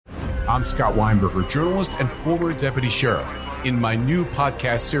I'm Scott Weinberger, journalist and former deputy sheriff. In my new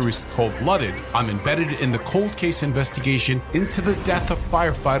podcast series, Cold Blooded, I'm embedded in the cold case investigation into the death of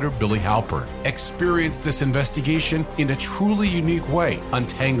firefighter Billy Halpern. Experience this investigation in a truly unique way,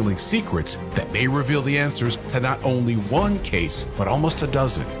 untangling secrets that may reveal the answers to not only one case, but almost a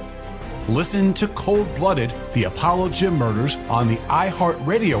dozen. Listen to Cold Blooded, the Apollo Gym Murders on the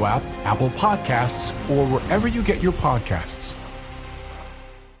iHeartRadio app, Apple Podcasts, or wherever you get your podcasts.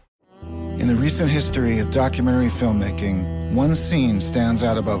 In the recent history of documentary filmmaking, one scene stands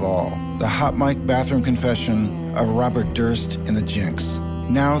out above all: the hot mic bathroom confession of Robert Durst in The Jinx.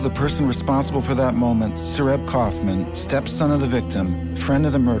 Now, the person responsible for that moment, Sareb Kaufman, stepson of the victim, friend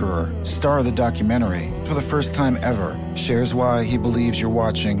of the murderer, star of the documentary, for the first time ever, shares why he believes you're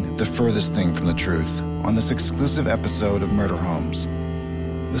watching the furthest thing from the truth on this exclusive episode of Murder Homes.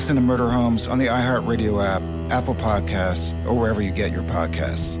 Listen to Murder Homes on the iHeartRadio app, Apple Podcasts, or wherever you get your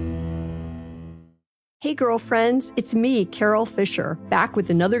podcasts. Hey girlfriends, it's me, Carol Fisher, back with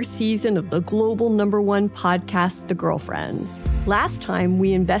another season of the global #1 podcast, The Girlfriends. Last time,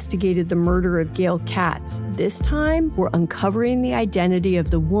 we investigated the murder of Gail Katz. This time, we're uncovering the identity of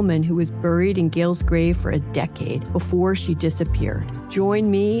the woman who was buried in Gail's grave for a decade before she disappeared.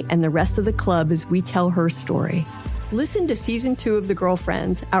 Join me and the rest of the club as we tell her story. Listen to Season 2 of The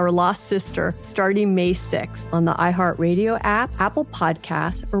Girlfriends, Our Lost Sister, starting May 6th on the iHeartRadio app, Apple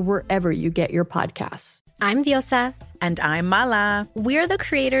Podcasts, or wherever you get your podcasts. I'm Diosa. And I'm Mala. We're the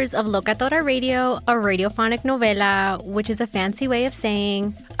creators of Locatora Radio, a radiophonic novela, which is a fancy way of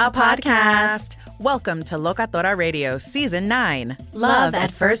saying a podcast. Welcome to Locatora Radio Season 9. Love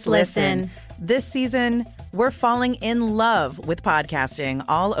at First Listen. This season, we're falling in love with podcasting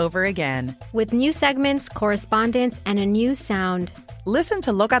all over again. With new segments, correspondence, and a new sound. Listen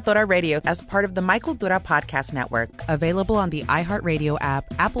to Locatora Radio as part of the My Cultura Podcast Network. Available on the iHeartRadio app,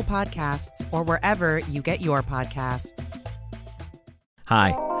 Apple Podcasts, or wherever you get your podcasts.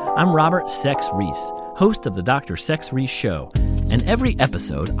 Hi, I'm Robert Sex Reese, host of the Dr. Sex Reese Show. And every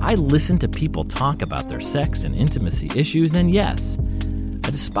episode, I listen to people talk about their sex and intimacy issues, and yes, I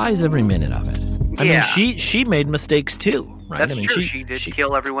despise every minute of it. I mean, she made mistakes too, right? That's true. She did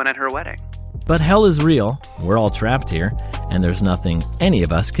kill everyone at her wedding. But hell is real. We're all trapped here, and there's nothing any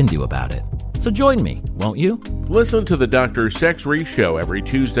of us can do about it. So join me, won't you? Listen to the Dr. Sex Reese Show every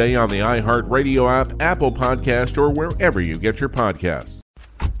Tuesday on the iHeartRadio app, Apple Podcast, or wherever you get your podcasts.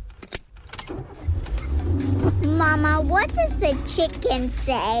 Mama, what does the chicken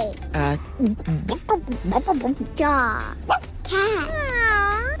say? Dog. Cat.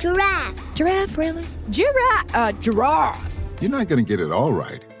 Giraffe. Giraffe, really? Giraffe. You're not going to get it all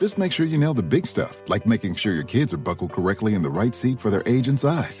right. Just make sure you nail the big stuff, like making sure your kids are buckled correctly in the right seat for their age and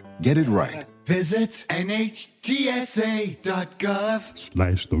size. Get it right. Visit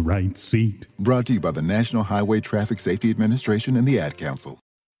NHTSA.gov/the right seat. Brought to you by the National Highway Traffic Safety Administration and the Ad Council.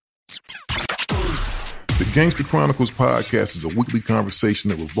 The Gangster Chronicles podcast is a weekly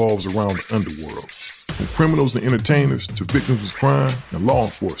conversation that revolves around the underworld. From criminals and entertainers to victims of crime and law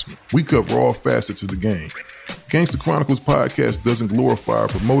enforcement, we cover all facets of the game. Gangster Chronicles podcast doesn't glorify or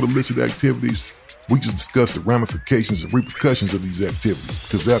promote illicit activities. We just discuss the ramifications and repercussions of these activities.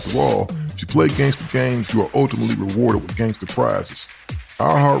 Because after all, if you play gangster games, you are ultimately rewarded with gangster prizes.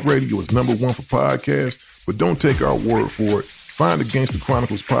 iHeartRadio is #1 for podcasts, but don't take our word for it. Find the Gangster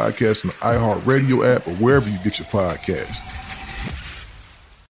Chronicles podcast on the iHeartRadio app or wherever you get your podcasts.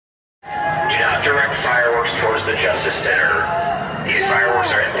 Do not direct fireworks towards the Justice Center. These fireworks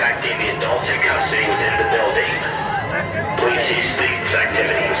are impacting the adults in custody within the building. Please cease these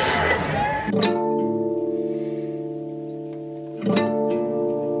activities.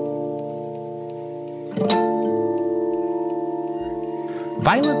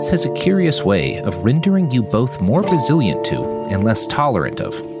 Violence has a curious way of rendering you both more resilient to and less tolerant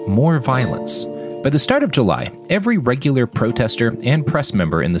of more violence. By the start of July, every regular protester and press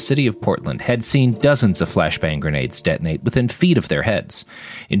member in the city of Portland had seen dozens of flashbang grenades detonate within feet of their heads.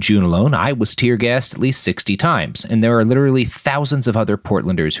 In June alone, I was tear-gassed at least 60 times, and there are literally thousands of other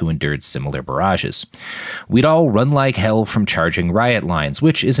Portlanders who endured similar barrages. We'd all run like hell from charging riot lines,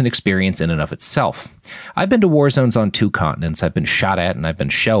 which is an experience in and of itself. I've been to war zones on 2 continents, I've been shot at, and I've been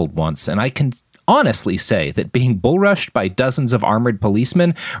shelled once, and I can honestly say that being bull-rushed by dozens of armored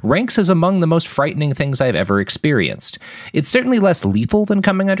policemen ranks as among the most frightening things I've ever experienced. It's certainly less lethal than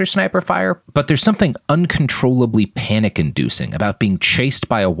coming under sniper fire, but there's something uncontrollably panic-inducing about being chased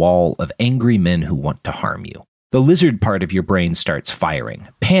by a wall of angry men who want to harm you. The lizard part of your brain starts firing.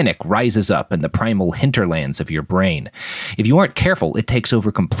 Panic rises up in the primal hinterlands of your brain. If you aren't careful, it takes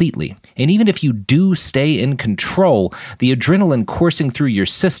over completely. And even if you do stay in control, the adrenaline coursing through your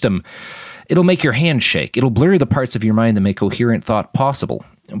system, it'll make your hands shake. It'll blur the parts of your mind that make coherent thought possible.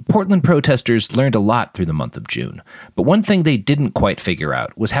 Portland protesters learned a lot through the month of June, but one thing they didn't quite figure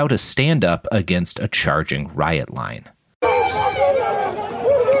out was how to stand up against a charging riot line.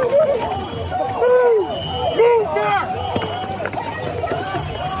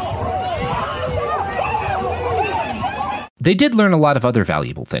 They did learn a lot of other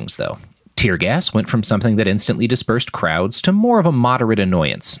valuable things, though. Tear gas went from something that instantly dispersed crowds to more of a moderate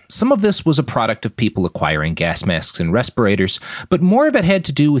annoyance. Some of this was a product of people acquiring gas masks and respirators, but more of it had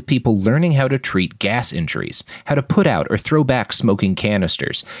to do with people learning how to treat gas injuries, how to put out or throw back smoking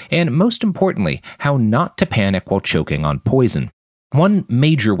canisters, and most importantly, how not to panic while choking on poison. One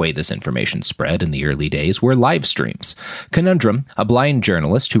major way this information spread in the early days were live streams. Conundrum, a blind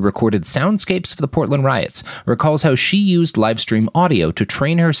journalist who recorded soundscapes of the Portland riots, recalls how she used live stream audio to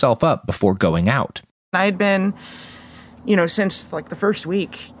train herself up before going out. I'd been, since like the first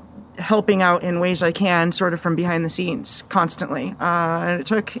week, helping out in ways I can, sort of from behind the scenes, constantly. And it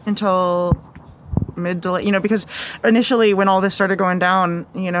took until mid to late, because initially when all this started going down,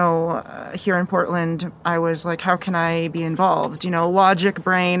 here in Portland, I was like, how can I be involved? Logic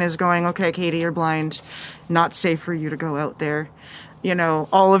brain is going, okay, Katie, you're blind, not safe for you to go out there.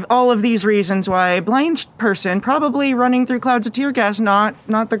 All of these reasons why a blind person probably running through clouds of tear gas, not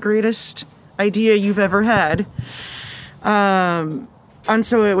the greatest idea you've ever had. And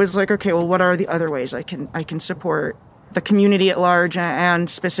so it was like, okay, well, what are the other ways I can support the community at large and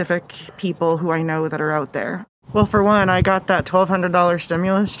specific people who I know that are out there? Well, for one, I got that $1,200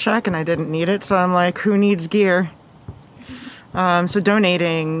 stimulus check and I didn't need it. So I'm like, who needs gear? So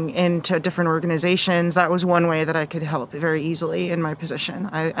donating into different organizations, that was one way that I could help very easily in my position.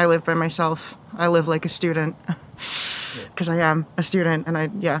 I live by myself. I live like a student because I am a student.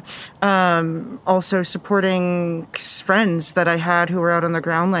 And also supporting friends that I had who were out on the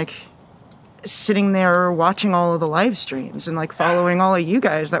ground, like sitting there watching all of the live streams and like following all of you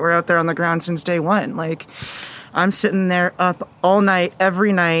guys that were out there on the ground since day one. Like I'm sitting there up all night,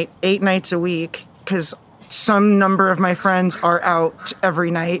 every night, 8 nights a week, because some number of my friends are out every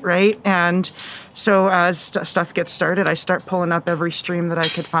night, right? And so as stuff gets started, I start pulling up every stream that I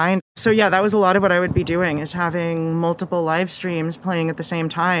could find. So yeah, that was a lot of what I would be doing, is having multiple live streams playing at the same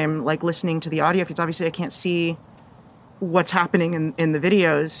time, like listening to the audio feeds. Obviously, I can't see what's happening in the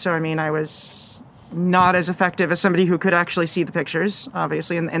videos. So, I was not as effective as somebody who could actually see the pictures,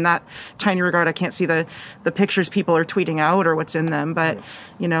 obviously. In that tiny regard, I can't see the pictures people are tweeting out or what's in them. But,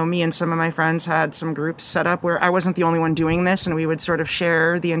 me and some of my friends had some groups set up where I wasn't the only one doing this, and we would sort of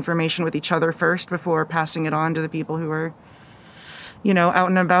share the information with each other first before passing it on to the people who were, out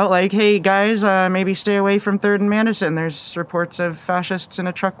and about, like, hey, guys, maybe stay away from 3rd and Madison. There's reports of fascists in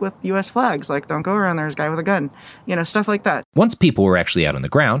a truck with U.S. flags. Like, don't go around. There's a guy with a gun. Stuff like that. Once people were actually out on the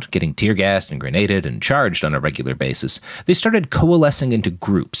ground, getting tear gassed and grenaded and charged on a regular basis, they started coalescing into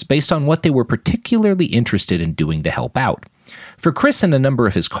groups based on what they were particularly interested in doing to help out. For Chris and a number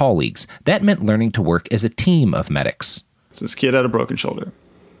of his colleagues, that meant learning to work as a team of medics. So this kid had a broken shoulder.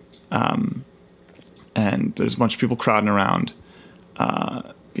 And there's a bunch of people crowding around,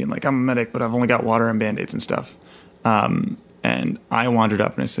 being like, I'm a medic, but I've only got water and Band-Aids and stuff. And I wandered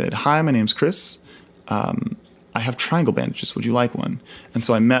up and I said, hi, my name's Chris. I have triangle bandages. Would you like one? And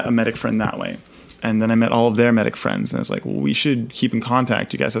so I met a medic friend that way. And then I met all of their medic friends. And I was like, well, we should keep in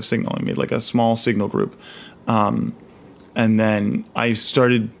contact. You guys have Signal. I made like a small Signal group. And then I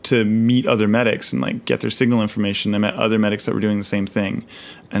started to meet other medics and like get their Signal information. I met other medics that were doing the same thing.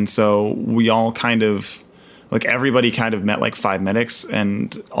 And so we all kind of, like everybody kind of met like 5 medics,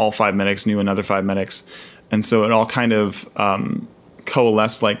 and all 5 medics knew another 5 medics. And so it all kind of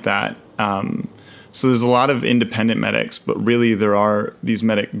coalesced like that. So there's a lot of independent medics, but really there are these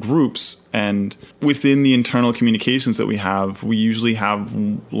medic groups. And within the internal communications that we have, we usually have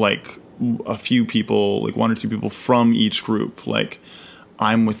like a few people, like 1 or 2 people from each group. Like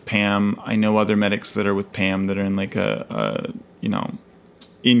I'm with Pam. I know other medics that are with Pam that are in like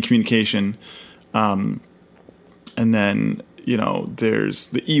in communication. And then, there's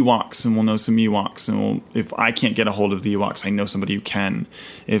the Ewoks, and we'll know some Ewoks. And if I can't get a hold of the Ewoks, I know somebody who can.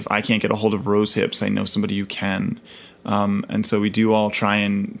 If I can't get a hold of Rose Hips, I know somebody who can. And so we do all try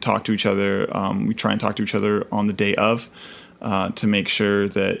and talk to each other. We try and talk to each other on the day of to make sure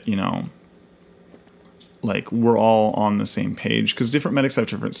that, like we're all on the same page, because different medics have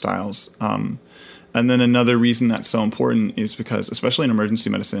different styles. And then another reason that's so important is because, especially in emergency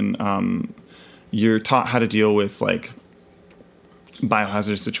medicine, you're taught how to deal with like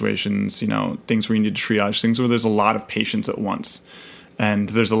biohazard situations, things where you need to triage, things where there's a lot of patients at once. And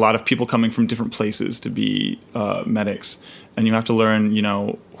there's a lot of people coming from different places to be medics. And you have to learn,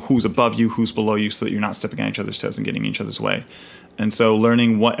 who's above you, who's below you, so that you're not stepping on each other's toes and getting in each other's way. And so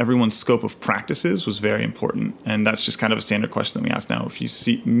learning what everyone's scope of practice is was very important. And that's just kind of a standard question that we ask now. If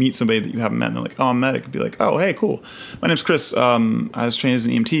you meet somebody that you haven't met and they're like, oh, I'm a medic, be like, oh, hey, cool. My name's Chris. I was trained as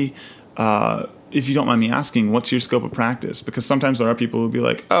an EMT. If you don't mind me asking, what's your scope of practice? Because sometimes there are people who be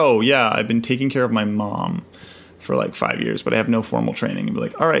like, oh, yeah, I've been taking care of my mom for like 5 years, but I have no formal training. And be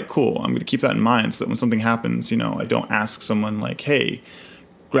like, all right, cool. I'm going to keep that in mind so that when something happens, I don't ask someone like, hey,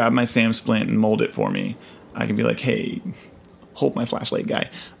 grab my SAM splint and mold it for me. I can be like, hey, hold my flashlight, guy.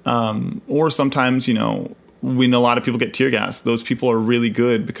 Or sometimes, when a lot of people get tear gas, those people are really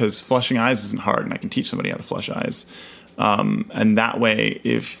good because flushing eyes isn't hard, and I can teach somebody how to flush eyes. And that way,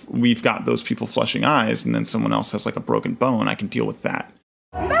 if we've got those people flushing eyes and then someone else has like a broken bone, I can deal with that.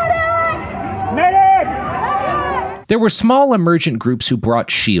 There were small emergent groups who brought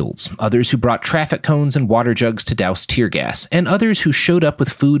shields, others who brought traffic cones and water jugs to douse tear gas, and others who showed up with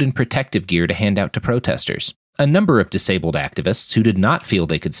food and protective gear to hand out to protesters. A number of disabled activists who did not feel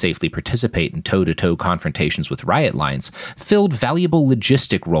they could safely participate in toe-to-toe confrontations with riot lines filled valuable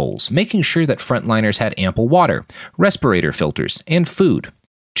logistic roles, making sure that frontliners had ample water, respirator filters, and food.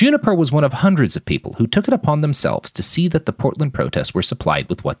 Juniper was one of hundreds of people who took it upon themselves to see that the Portland protests were supplied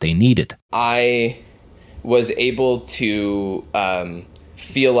with what they needed. I was able to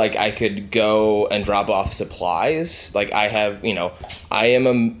feel like I could go and drop off supplies. Like I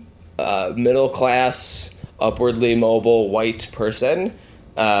am a middle class, upwardly mobile white person,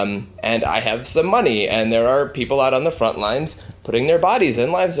 and I have some money, and there are people out on the front lines putting their bodies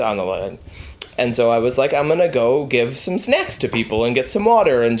and lives on the line. And so I was like, I'm gonna go give some snacks to people and get some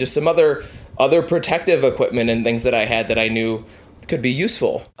water and just some other protective equipment and things that I had that I knew could be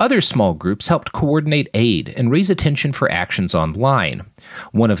useful. Other small groups helped coordinate aid and raise attention for actions online.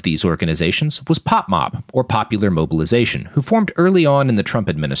 One of these organizations was Pop Mob, or Popular Mobilization, who formed early on in the Trump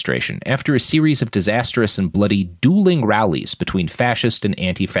administration after a series of disastrous and bloody dueling rallies between fascist and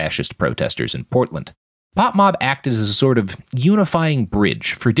anti-fascist protesters in Portland. Pop Mob acted as a sort of unifying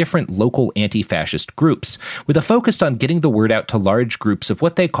bridge for different local anti-fascist groups, with a focus on getting the word out to large groups of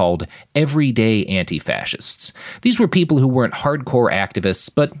what they called everyday anti-fascists. These were people who weren't hardcore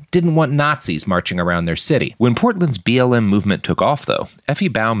activists, but didn't want Nazis marching around their city. When Portland's BLM movement took off, though, Effie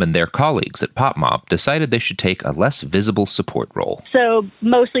Baum and their colleagues at Pop Mob decided they should take a less visible support role. So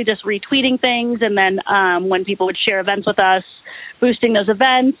mostly just retweeting things, and then when people would share events with us, boosting those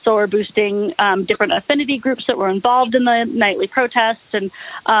events or boosting different affinity groups that were involved in the nightly protests, and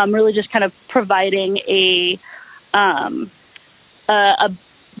really just kind of providing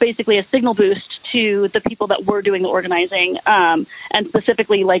basically a signal boost to the people that were doing the organizing, and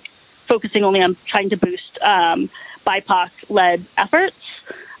specifically like focusing only on trying to boost BIPOC-led efforts,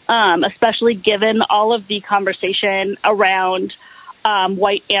 especially given all of the conversation around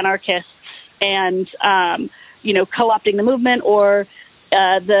white anarchists and co-opting the movement, or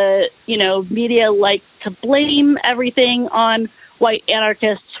the media like to blame everything on white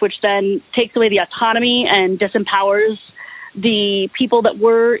anarchists, which then takes away the autonomy and disempowers the people that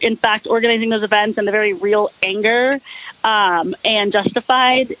were in fact organizing those events, and the very real anger and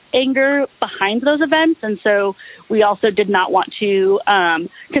justified anger behind those events. And so we also did not want to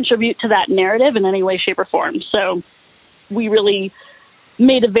contribute to that narrative in any way, shape, or form. So we really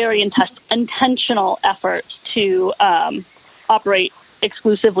made a very intentional effort to operate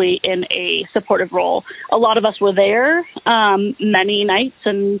exclusively in a supportive role. A lot of us were there many nights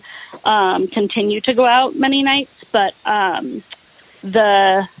and continue to go out many nights, but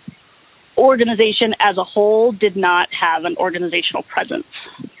the organization as a whole did not have an organizational presence.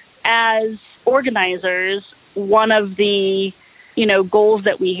 As organizers, one of the goals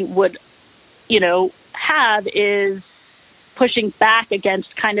that we would have is pushing back against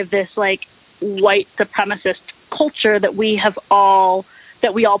kind of this like white supremacist culture that we all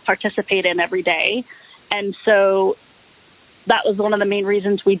participate in every day. And so that was one of the main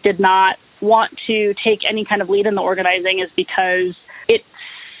reasons we did not want to take any kind of lead in the organizing, is because it's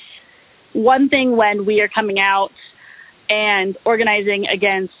one thing when we are coming out and organizing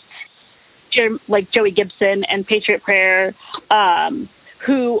against like Joey Gibson and Patriot Prayer,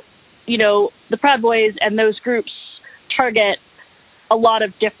 who, the Proud Boys and those groups target a lot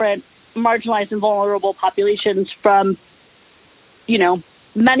of different marginalized and vulnerable populations from,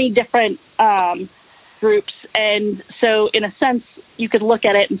 many different groups. And so in a sense, you could look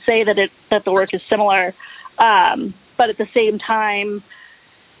at it and say that the work is similar. But at the same time,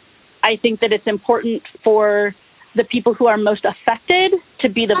 I think that it's important for the people who are most affected to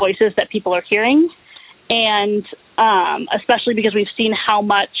be the voices that people are hearing. And especially because we've seen how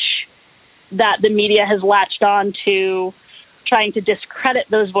much that the media has latched on to trying to discredit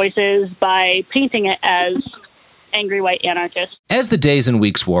those voices by painting it as angry white anarchists. As the days and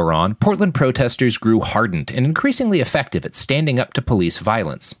weeks wore on, Portland protesters grew hardened and increasingly effective at standing up to police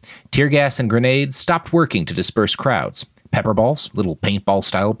violence. Tear gas and grenades stopped working to disperse crowds. Pepper balls, little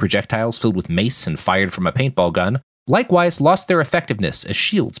paintball-style projectiles filled with mace and fired from a paintball gun, likewise lost their effectiveness as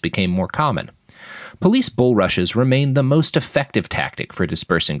shields became more common. Police bull rushes remained the most effective tactic for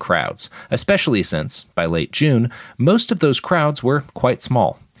dispersing crowds, especially since, by late June, most of those crowds were quite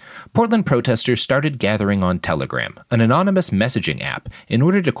small. Portland protesters started gathering on Telegram, an anonymous messaging app, in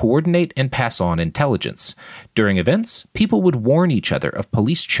order to coordinate and pass on intelligence. During events, people would warn each other of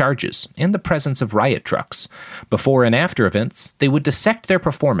police charges and the presence of riot trucks. Before and after events, they would dissect their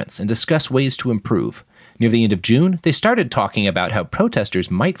performance and discuss ways to improve. Near the end of June, they started talking about how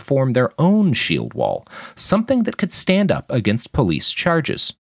protesters might form their own shield wall, something that could stand up against police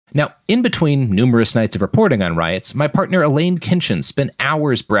charges. Now, in between numerous nights of reporting on riots, my partner Elaine Kinchin spent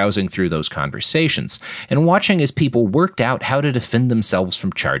hours browsing through those conversations and watching as people worked out how to defend themselves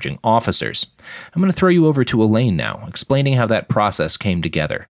from charging officers. I'm going to throw you over to Elaine now, explaining how that process came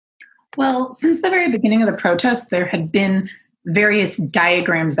together. Well, since the very beginning of the protest, there had been various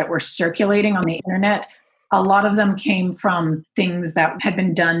diagrams that were circulating on the internet. A lot of them came from things that had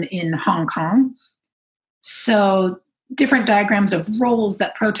been done in Hong Kong. So different diagrams of roles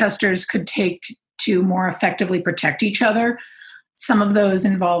that protesters could take to more effectively protect each other. Some of those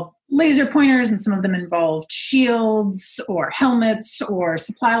involved laser pointers and some of them involved shields or helmets or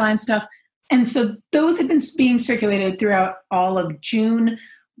supply line stuff. And so those had been being circulated throughout all of June,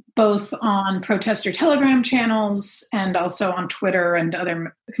 both on protester Telegram channels and also on Twitter and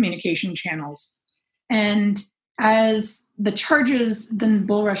other communication channels. And as the charges, the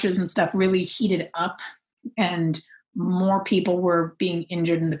bull rushes and stuff really heated up and more people were being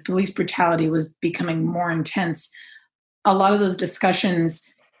injured and the police brutality was becoming more intense, a lot of those discussions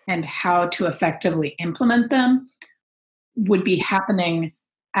and how to effectively implement them would be happening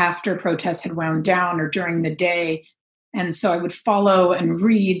after protests had wound down or during the day. And so I would follow and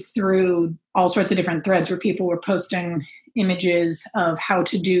read through all sorts of different threads where people were posting images of how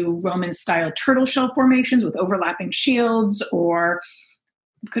to do Roman-style turtle shell formations with overlapping shields, or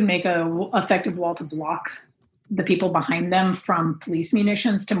could make an effective wall to block the people behind them from police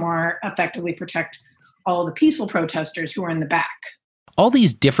munitions to more effectively protect all the peaceful protesters who are in the back. All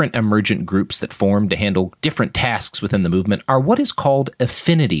these different emergent groups that form to handle different tasks within the movement are what is called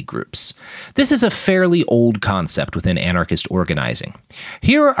affinity groups. This is a fairly old concept within anarchist organizing.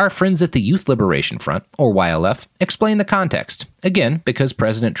 Here, our friends at the Youth Liberation Front, or YLF, explain the context. Again, because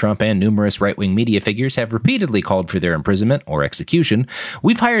President Trump and numerous right-wing media figures have repeatedly called for their imprisonment or execution,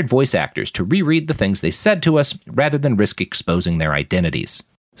 we've hired voice actors to reread the things they said to us rather than risk exposing their identities.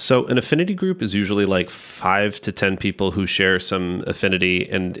 So an affinity group is usually like 5 to 10 people who share some affinity,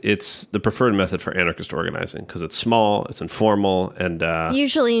 and it's the preferred method for anarchist organizing because it's small, it's informal, and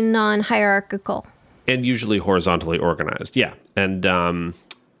usually non-hierarchical. And usually horizontally organized, yeah. And I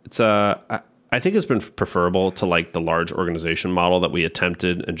think it's been preferable to like the large organization model that we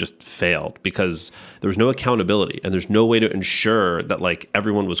attempted and just failed because there was no accountability and there's no way to ensure that like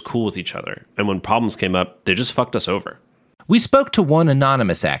everyone was cool with each other. And when problems came up, they just fucked us over. We spoke to one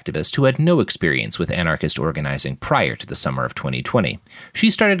anonymous activist who had no experience with anarchist organizing prior to the summer of 2020. She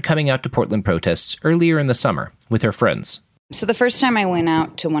started coming out to Portland protests earlier in the summer with her friends. So the first time I went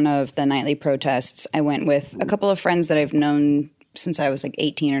out to one of the nightly protests, I went with a couple of friends that I've known since I was like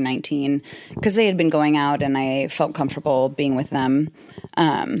 18 or 19 because they had been going out and I felt comfortable being with them.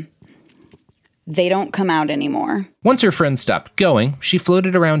 They don't come out anymore. Once her friends stopped going, she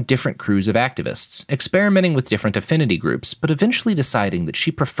floated around different crews of activists, experimenting with different affinity groups, but eventually deciding that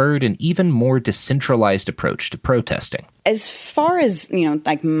she preferred an even more decentralized approach to protesting. As far as,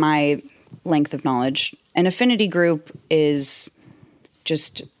 like my length of knowledge, an affinity group is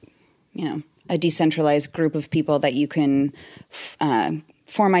just, a decentralized group of people that you can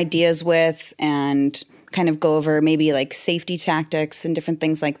form ideas with and kind of go over maybe like safety tactics and different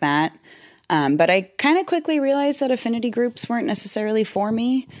things like that. But I kind of quickly realized that affinity groups weren't necessarily for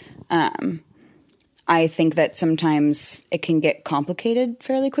me. I think that sometimes it can get complicated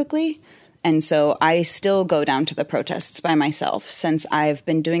fairly quickly. And so I still go down to the protests by myself. Since I've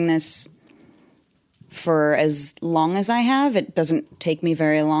been doing this for as long as I have, it doesn't take me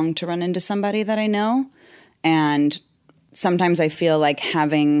very long to run into somebody that I know. And sometimes I feel like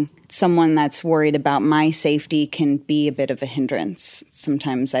having someone that's worried about my safety can be a bit of a hindrance.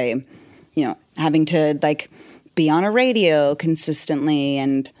 Sometimes having to like be on a radio consistently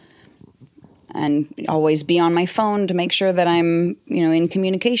and always be on my phone to make sure that I'm, in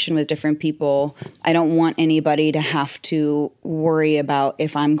communication with different people. I don't want anybody to have to worry about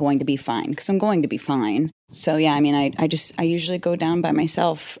if I'm going to be fine, because I'm going to be fine. So yeah, I usually go down by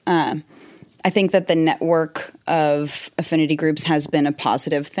myself. I think that the network of affinity groups has been a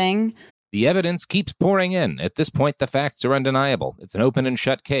positive thing. The evidence keeps pouring in. At this point, the facts are undeniable. It's an open and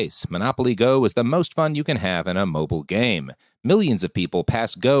shut case. Monopoly Go is the most fun you can have in a mobile game. Millions of people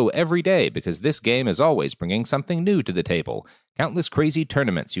pass Go every day because this game is always bringing something new to the table. Countless crazy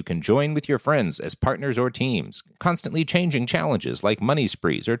tournaments you can join with your friends as partners or teams. Constantly changing challenges like money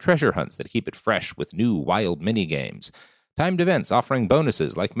sprees or treasure hunts that keep it fresh with new wild mini-games. Timed events offering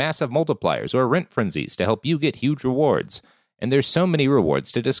bonuses like massive multipliers or rent frenzies to help you get huge rewards. And there's so many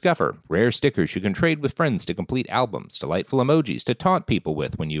rewards to discover. Rare stickers you can trade with friends to complete albums, delightful emojis to taunt people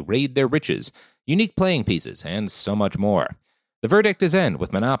with when you raid their riches, unique playing pieces, and so much more. The verdict is in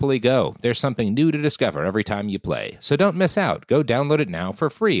with Monopoly Go. There's something new to discover every time you play. So don't miss out. Go download it now for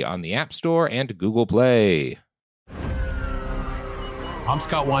free on the App Store and Google Play. I'm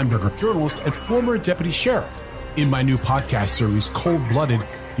Scott Weinberger, journalist and former deputy sheriff. In my new podcast series, Cold Blooded,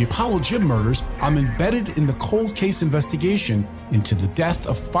 The Apollo Gym Murders, I'm embedded in the cold case investigation into the death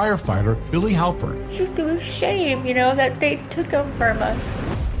of firefighter Billy Halpern. It's just a shame, that they took him from us.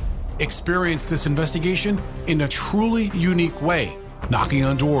 Experience this investigation in a truly unique way, knocking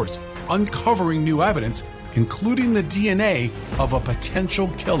on doors, uncovering new evidence, including the DNA of a potential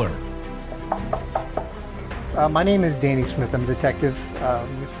killer. My name is Danny Smith. I'm a detective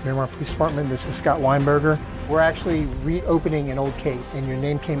with Miramar Police Department. This is Scott Weinberger. We're actually reopening an old case, and your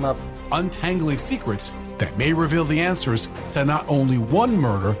name came up. Untangling secrets that may reveal the answers to not only one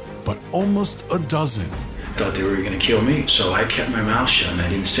murder, but almost a dozen. I thought they were going to kill me, so I kept my mouth shut and I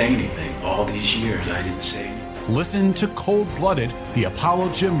didn't say anything. All these years, I didn't say anything. Listen to Cold Blooded, The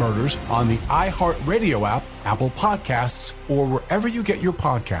Apollo Gym Murders on the iHeartRadio app, Apple Podcasts, or wherever you get your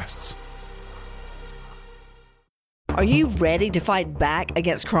podcasts. Are you ready to fight back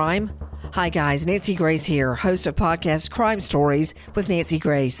against crime? Hi guys, Nancy Grace here, host of podcast Crime Stories with Nancy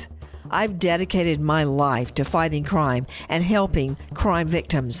Grace. I've dedicated my life to fighting crime and helping crime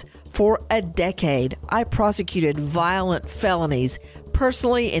victims. For a decade, I prosecuted violent felonies,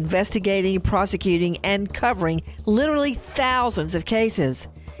 personally investigating, prosecuting, and covering literally thousands of cases.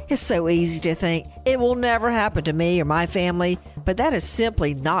 It's so easy to think it will never happen to me or my family, but that is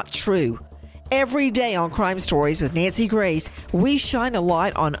simply not true. Every day on Crime Stories with Nancy Grace, we shine a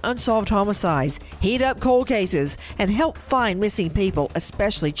light on unsolved homicides, heat up cold cases, and help find missing people,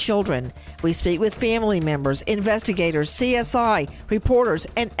 especially children. We speak with family members, investigators, CSI, reporters,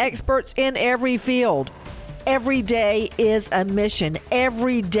 and experts in every field. Every day is a mission.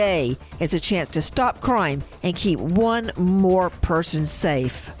 Every day is a chance to stop crime and keep one more person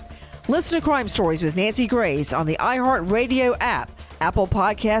safe. Listen to Crime Stories with Nancy Grace on the iHeartRadio app, Apple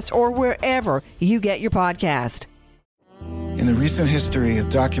Podcasts, or wherever you get your podcast. In the recent history of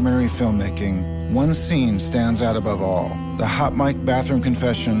documentary filmmaking, one scene stands out above all: the hot mic bathroom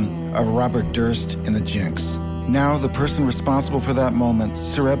confession of Robert Durst in The Jinx. Now, the person responsible for that moment,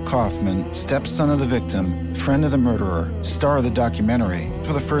 Sareb Kaufman, stepson of the victim, friend of the murderer, star of the documentary,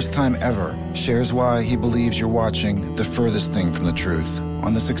 for the first time ever, shares why he believes you're watching the furthest thing from the truth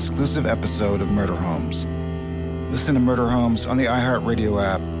on this exclusive episode of Murder Homes. Listen to Murder Homes on the iHeartRadio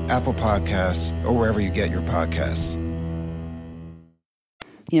app, Apple Podcasts, or wherever you get your podcasts.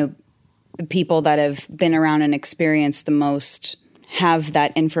 People that have been around and experienced the most have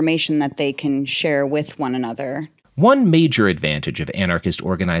that information that they can share with one another. One major advantage of anarchist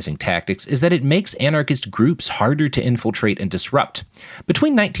organizing tactics is that it makes anarchist groups harder to infiltrate and disrupt.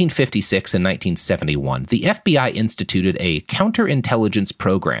 Between 1956 and 1971, the FBI instituted a counterintelligence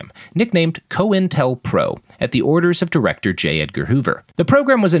program, nicknamed COINTELPRO, at the orders of Director J. Edgar Hoover. The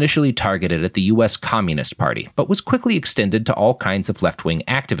program was initially targeted at the U.S. Communist Party, but was quickly extended to all kinds of left-wing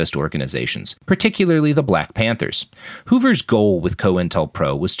activist organizations, particularly the Black Panthers. Hoover's goal with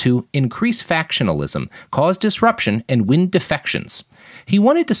COINTELPRO was to increase factionalism, cause disruption, and win defections. He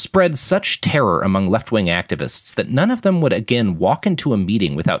wanted to spread such terror among left-wing activists that none of them would again walk into a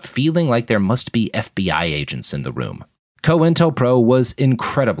meeting without feeling like there must be FBI agents in the room. COINTELPRO was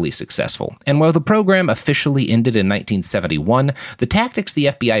incredibly successful, and while the program officially ended in 1971, the tactics the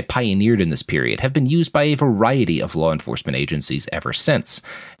FBI pioneered in this period have been used by a variety of law enforcement agencies ever since.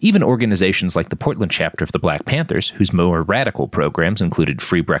 Even organizations like the Portland chapter of the Black Panthers, whose more radical programs included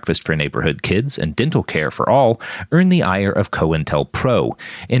free breakfast for neighborhood kids and dental care for all, earned the ire of COINTELPRO.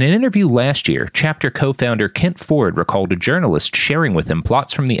 In an interview last year, chapter co-founder Kent Ford recalled a journalist sharing with him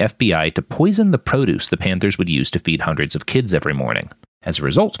plots from the FBI to poison the produce the Panthers would use to feed hundreds of kids every morning. As a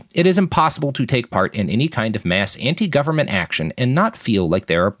result, it is impossible to take part in any kind of mass anti-government action and not feel like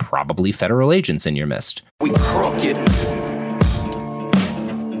there are probably federal agents in your midst. We crooked.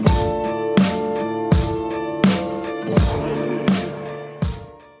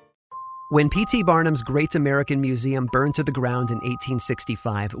 When P.T. Barnum's Great American Museum burned to the ground in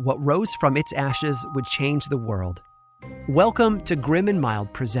 1865, what rose from its ashes would change the world. Welcome to Grim and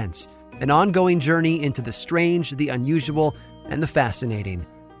Mild Presents, an ongoing journey into the strange, the unusual, and the fascinating.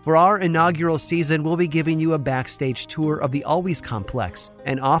 For our inaugural season, we'll be giving you a backstage tour of the always complex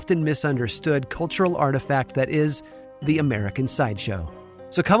and often misunderstood cultural artifact that is the American Sideshow.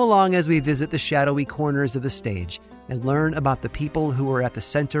 So come along as we visit the shadowy corners of the stage and learn about the people who were at the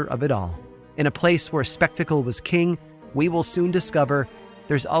center of it all. In a place where spectacle was king, we will soon discover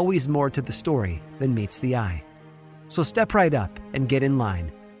there's always more to the story than meets the eye. So step right up and get in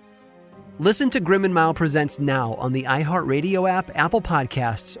line. Listen to Grim and Mild Presents now on the iHeartRadio app, Apple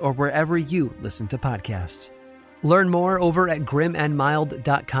Podcasts, or wherever you listen to podcasts. Learn more over at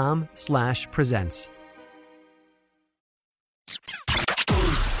grimandmild.com/presents.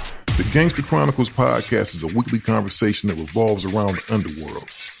 The Gangster Chronicles podcast is a weekly conversation that revolves around the underworld.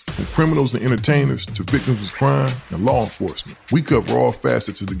 From criminals and entertainers to victims of crime and law enforcement, we cover all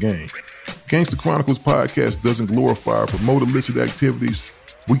facets of the game. Gangster Chronicles podcast doesn't glorify or promote illicit activities.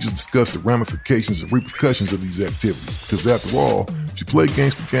 We just discuss the ramifications and repercussions of these activities. Because after all, if you play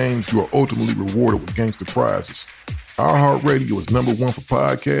gangster games, you are ultimately rewarded with gangster prizes. iHeartRadio is #1 for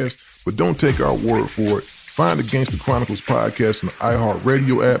podcasts, but don't take our word for it. Find the Gangster Chronicles podcast on the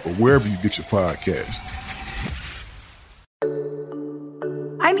iHeartRadio app or wherever you get your podcasts.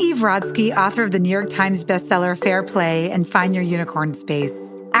 I'm Eve Rodsky, author of the New York Times bestseller Fair Play and Find Your Unicorn Space,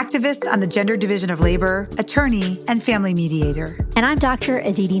 activist on the Gender Division of Labor, attorney, and family mediator. And I'm Dr.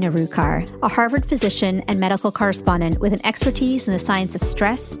 Aditi Narukar, a Harvard physician and medical correspondent with an expertise in the science of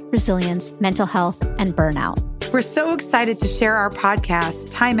stress, resilience, mental health, and burnout. We're so excited to share our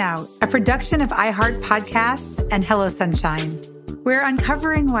podcast, Time Out, a production of iHeart Podcasts and Hello Sunshine. We're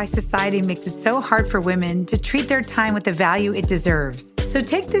uncovering why society makes it so hard for women to treat their time with the value it deserves. So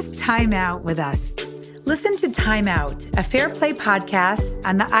take this time out with us. Listen to Time Out, a Fair Play podcast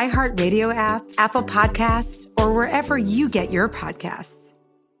on the iHeartRadio app, Apple Podcasts, or wherever you get your podcasts.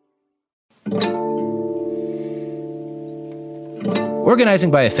 Organizing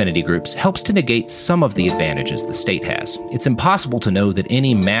by affinity groups helps to negate some of the advantages the state has. It's impossible to know that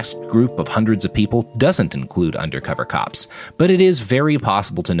any masked group of hundreds of people doesn't include undercover cops, but it is very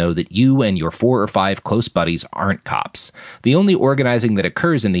possible to know that you and your 4 or 5 close buddies aren't cops. The only organizing that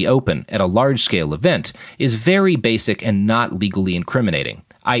occurs in the open at a large-scale event is very basic and not legally incriminating,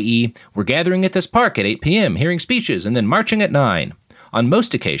 i.e., we're gathering at this park at 8 p.m., hearing speeches, and then marching at 9. On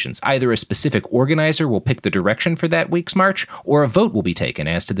most occasions, either a specific organizer will pick the direction for that week's march, or a vote will be taken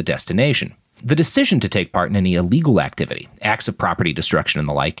as to the destination. The decision to take part in any illegal activity, acts of property destruction and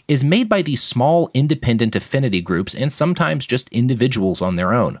the like, is made by these small, independent affinity groups and sometimes just individuals on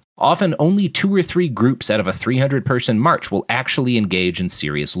their own. Often only 2 or 3 groups out of a 300-person march will actually engage in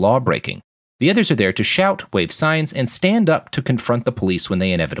serious law-breaking. The others are there to shout, wave signs, and stand up to confront the police when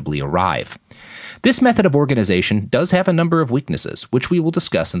they inevitably arrive. This method of organization does have a number of weaknesses, which we will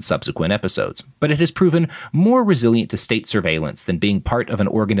discuss in subsequent episodes, but it has proven more resilient to state surveillance than being part of an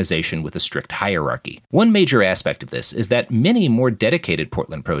organization with a strict hierarchy. One major aspect of this is that many more dedicated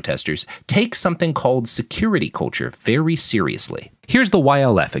Portland protesters take something called security culture very seriously. Here's the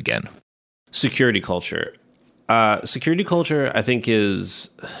YLF again. Security culture. Security culture, I think, it's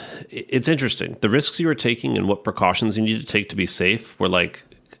interesting. The risks you are taking and what precautions you need to take to be safe were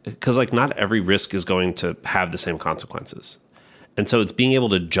because not every risk is going to have the same consequences. And so it's being able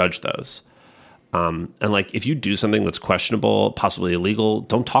to judge those. And if you do something that's questionable, possibly illegal,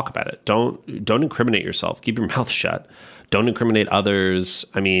 don't talk about it. Don't incriminate yourself. Keep your mouth shut. Don't incriminate others.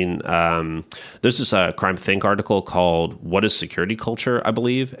 I mean, there's this Crime Think article called What is Security Culture, I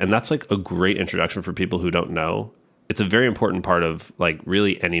believe. And that's a great introduction for people who don't know. It's a very important part of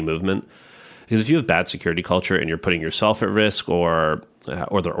really any movement. Because if you have bad security culture and you're putting yourself at risk or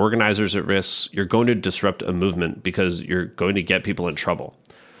the organizers at risk, you're going to disrupt a movement because you're going to get people in trouble.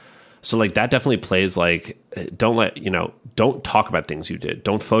 So like that definitely plays like, don't talk about things you did.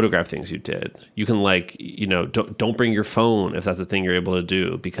 Don't photograph things you did. You can like, don't bring your phone if that's a thing you're able to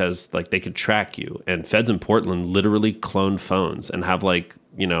do, because like they could track you. And feds in Portland literally clone phones and have like,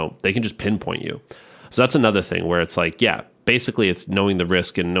 they can just pinpoint you. So that's another thing where it's like, yeah, basically it's knowing the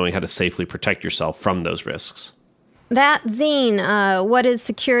risk and knowing how to safely protect yourself from those risks. That zine, What is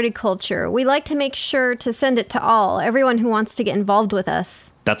Security Culture? We like to make sure to send it to everyone who wants to get involved with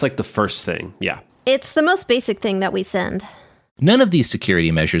us. That's like the first thing, yeah. It's the most basic thing that we send. None of these security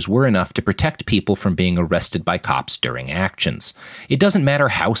measures were enough to protect people from being arrested by cops during actions. It doesn't matter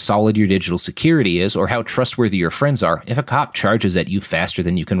how solid your digital security is or how trustworthy your friends are if a cop charges at you faster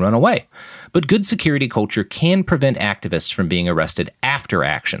than you can run away. But good security culture can prevent activists from being arrested after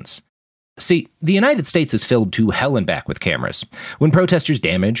actions. See, the United States is filled to hell and back with cameras. When protesters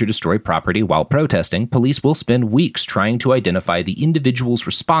damage or destroy property while protesting, police will spend weeks trying to identify the individuals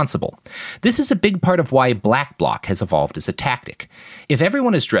responsible. This is a big part of why Black Bloc has evolved as a tactic. If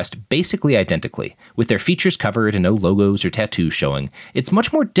everyone is dressed basically identically, with their features covered and no logos or tattoos showing, it's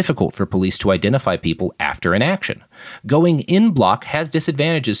much more difficult for police to identify people after an action. Going in block has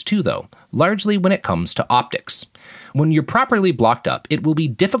disadvantages too, though, largely when it comes to optics. When you're properly blocked up, it will be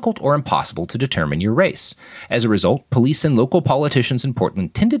difficult or impossible to determine your race. As a result, police and local politicians in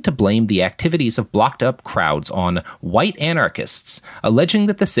Portland tended to blame the activities of blocked-up crowds on white anarchists, alleging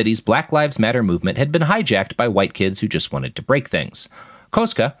that the city's Black Lives Matter movement had been hijacked by white kids who just wanted to break things.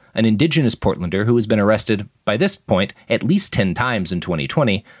 Koska, an indigenous Portlander who has been arrested, by this point, at least 10 times in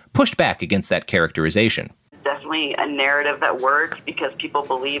 2020, pushed back against that characterization. Definitely a narrative that works because people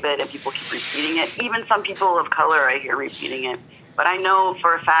believe it and people keep repeating it. Even some people of color I hear repeating it. But I know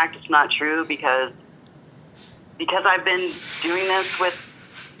for a fact it's not true because I've been doing this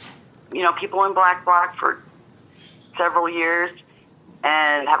with, people in Black Bloc for several years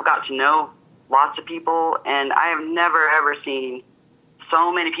and have got to know lots of people. And I have never, ever seen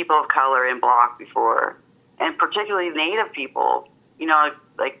so many people of color in Bloc before. And particularly Native people,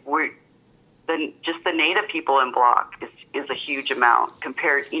 just the Native people in Bloc is a huge amount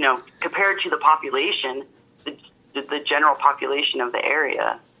compared to the population, the general population of the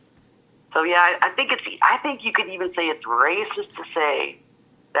area. So yeah, I think you could even say it's racist to say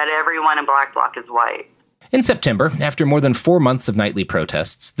that everyone in Black Bloc is white. In September, after more than 4 months of nightly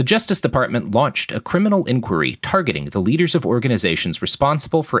protests, the Justice Department launched a criminal inquiry targeting the leaders of organizations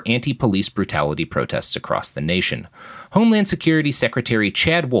responsible for anti-police brutality protests across the nation. Homeland Security Secretary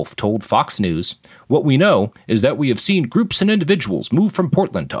Chad Wolf told Fox News, "What we know is that we have seen groups and individuals move from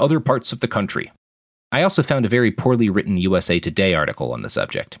Portland to other parts of the country." I also found a very poorly written USA Today article on the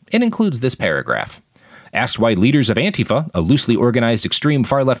subject. It includes this paragraph. Asked why leaders of Antifa, a loosely organized extreme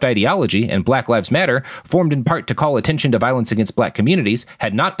far-left ideology, and Black Lives Matter, formed in part to call attention to violence against black communities,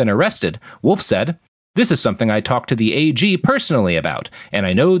 had not been arrested, Wolf said, "This is something I talked to the AG personally about, and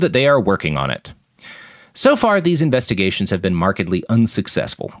I know that they are working on it." So far, these investigations have been markedly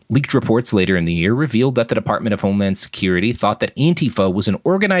unsuccessful. Leaked reports later in the year revealed that the Department of Homeland Security thought that Antifa was an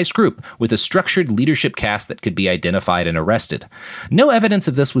organized group with a structured leadership cast that could be identified and arrested. No evidence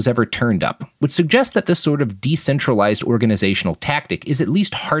of this was ever turned up, which suggests that this sort of decentralized organizational tactic is at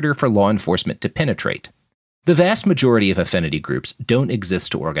least harder for law enforcement to penetrate. The vast majority of affinity groups don't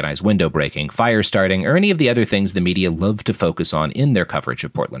exist to organize window breaking, fire starting, or any of the other things the media love to focus on in their coverage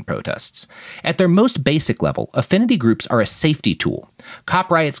of Portland protests. At their most basic level, affinity groups are a safety tool. Cop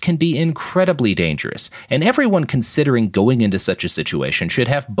riots can be incredibly dangerous, and everyone considering going into such a situation should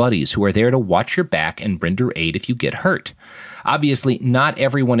have buddies who are there to watch your back and render aid if you get hurt. Obviously, not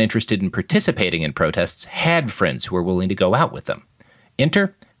everyone interested in participating in protests had friends who were willing to go out with them.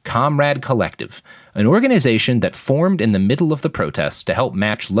 Enter Comrade Collective, an organization that formed in the middle of the protests to help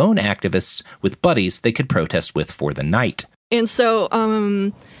match lone activists with buddies they could protest with for the night. And so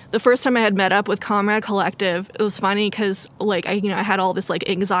the first time I had met up with Comrade Collective, it was funny because I had all this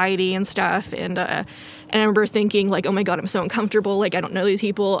anxiety and stuff, and I remember thinking oh my God, I'm so uncomfortable, I don't know these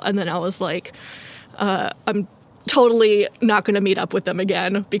people, and then I was I'm totally not going to meet up with them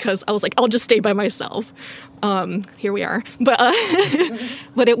again because I was I'll just stay by myself. Here we are. But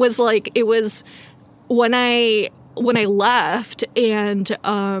but it was when I left and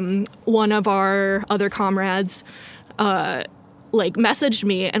one of our other comrades messaged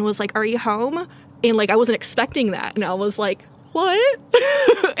me and was are you home? And I wasn't expecting that. And I was what?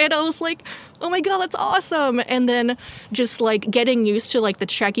 And I was oh my God, that's awesome. And then just getting used to the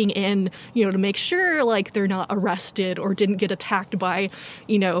checking in, to make sure they're not arrested or didn't get attacked by,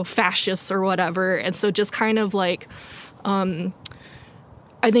 fascists or whatever. And so just kind of I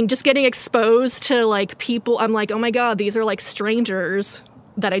think just getting exposed to people, I'm oh my God, these are strangers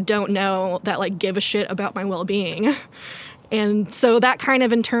that I don't know that like give a shit about my well-being. And so that kind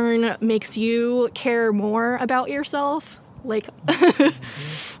of in turn makes you care more about yourself, like,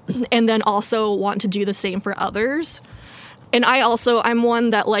 and then also want to do the same for others. And I'm one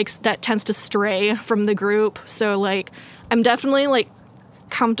that tends to stray from the group. So like, I'm definitely like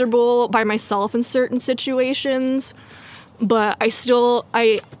comfortable by myself in certain situations, but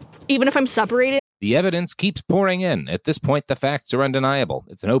even if I'm separated. The evidence keeps pouring in. At this point, the facts are undeniable.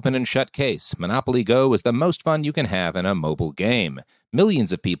 It's an open and shut case. Monopoly Go is the most fun you can have in a mobile game.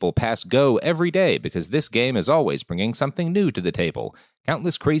 Millions of people pass Go every day because this game is always bringing something new to the table.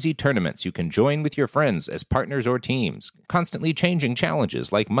 Countless crazy tournaments you can join with your friends as partners or teams. Constantly changing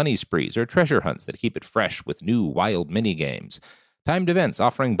challenges like money sprees or treasure hunts that keep it fresh with new wild mini-games. Timed events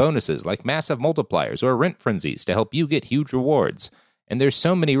offering bonuses like massive multipliers or rent frenzies to help you get huge rewards. And there's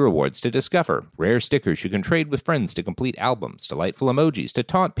so many rewards to discover. Rare stickers you can trade with friends to complete albums, delightful emojis to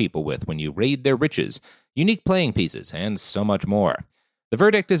taunt people with when you raid their riches, unique playing pieces, and so much more. The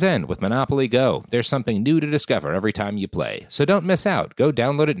verdict is in with Monopoly Go. There's something new to discover every time you play. So don't miss out. Go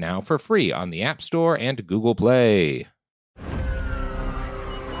download it now for free on the App Store and Google Play.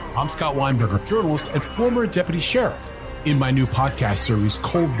 I'm Scott Weinberger, journalist and former deputy sheriff. In my new podcast series,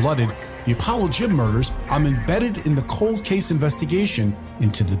 Cold Blooded, The Apollo Gym Murders, I'm embedded in the cold case investigation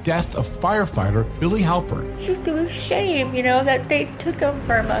into the death of firefighter Billy Halpern. It's just a shame, that they took him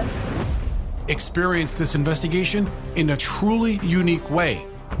from us. Experience this investigation in a truly unique way,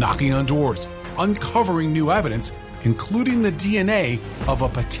 knocking on doors, uncovering new evidence, including the DNA of a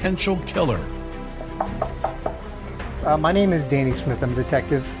potential killer. My name is Danny Smith. I'm a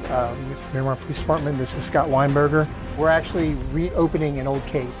detective with Miramar Police Department. This is Scott Weinberger. We're actually reopening an old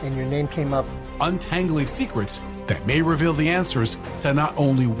case, and your name came up. Untangling secrets that may reveal the answers to not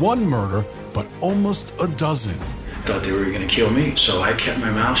only one murder, but almost a dozen. I thought they were going to kill me, so I kept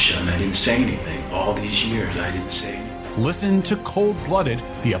my mouth shut and I didn't say anything. All these years, I didn't say anything. Listen to Cold Blooded,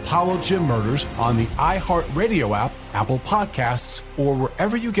 The Apollo Gym Murders on the iHeartRadio app, Apple Podcasts, or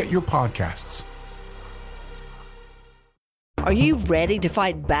wherever you get your podcasts. Are you ready to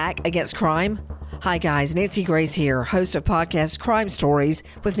fight back against crime? Hi guys, Nancy Grace here, host of podcast Crime Stories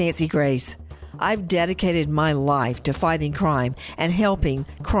with Nancy Grace. I've dedicated my life to fighting crime and helping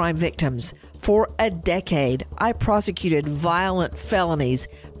crime victims. For a decade, I prosecuted violent felonies,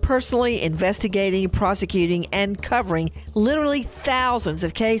 personally investigating, prosecuting, and covering literally thousands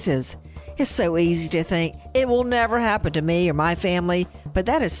of cases. It's so easy to think it will never happen to me or my family, but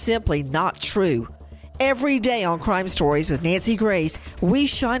that is simply not true. Every day on Crime Stories with Nancy Grace, we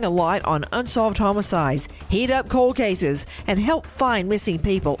shine a light on unsolved homicides, heat up cold cases, and help find missing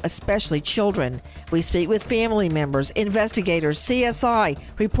people, especially children. We speak with family members, investigators, CSI,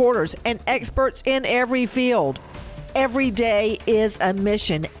 reporters, and experts in every field. Every day is a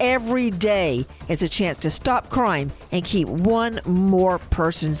mission. Every day is a chance to stop crime and keep one more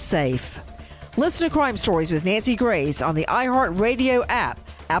person safe. Listen to Crime Stories with Nancy Grace on the iHeartRadio app,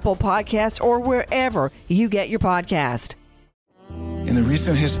 Apple Podcasts, or wherever you get your podcast. In the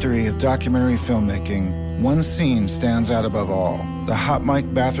recent history of documentary filmmaking, one scene stands out above all: the hot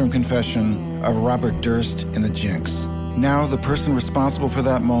mic bathroom confession of Robert Durst in The Jinx. Now, the person responsible for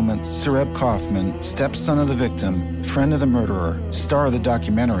that moment, Sareb Kaufman, stepson of the victim, friend of the murderer, star of the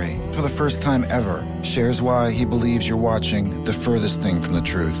documentary, for the first time ever, shares why he believes you're watching the furthest thing from the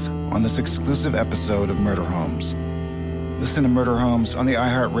truth on this exclusive episode of Murder Homes. Listen to Murder Homes on the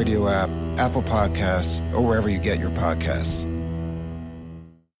iHeartRadio app, Apple Podcasts, or wherever you get your podcasts.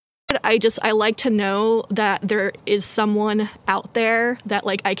 I like to know that there is someone out there that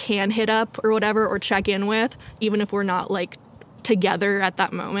like I can hit up or whatever, or check in with, even if we're not like together at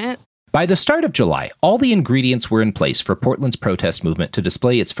that moment. By the start of July, all the ingredients were in place for Portland's protest movement to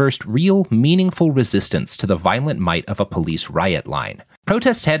display its first real, meaningful resistance to the violent might of a police riot line.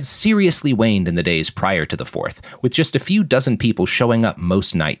 Protests had seriously waned in the days prior to the 4th, with just a few dozen people showing up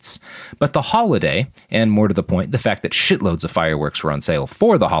most nights. But the holiday, and more to the point, the fact that shitloads of fireworks were on sale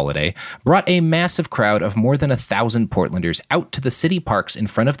for the holiday, brought a massive crowd of more than 1,000 Portlanders out to the city parks in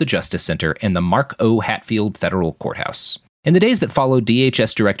front of the Justice Center and the Mark O. Hatfield Federal Courthouse. In the days that followed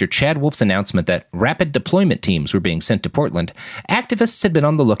DHS Director Chad Wolf's announcement that rapid deployment teams were being sent to Portland, activists had been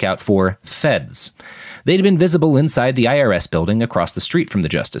on the lookout for feds. They'd been visible inside the IRS building across the street from the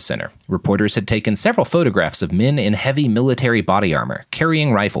Justice Center. Reporters had taken several photographs of men in heavy military body armor,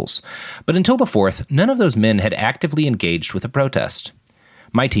 carrying rifles. But until the 4th, none of those men had actively engaged with a protest.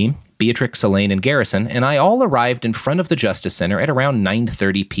 My team, Beatrix, Elaine, and Garrison, and I all arrived in front of the Justice Center at around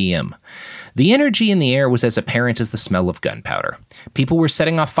 9:30 p.m. The energy in the air was as apparent as the smell of gunpowder. People were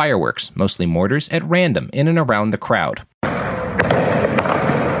setting off fireworks, mostly mortars, at random in and around the crowd.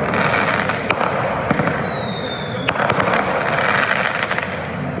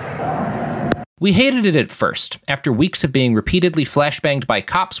 We hated it at first. After weeks of being repeatedly flashbanged by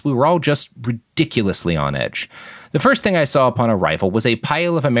cops, we were all just ridiculously on edge. The first thing I saw upon arrival was a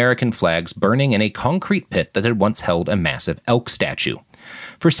pile of American flags burning in a concrete pit that had once held a massive elk statue.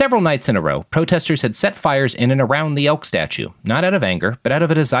 For several nights in a row, protesters had set fires in and around the elk statue, not out of anger, but out of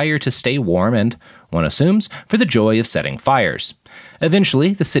a desire to stay warm and, one assumes, for the joy of setting fires.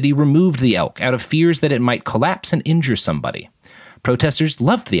 Eventually, the city removed the elk out of fears that it might collapse and injure somebody. Protesters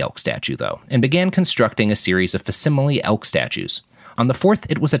loved the elk statue, though, and began constructing a series of facsimile elk statues. On the fourth,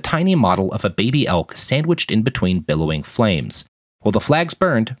 it was a tiny model of a baby elk sandwiched in between billowing flames. While the flags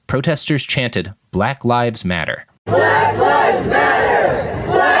burned, protesters chanted, "Black Lives Matter." Black Lives Matter!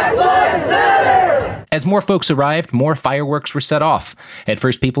 Black Lives Matter! As more folks arrived, more fireworks were set off. At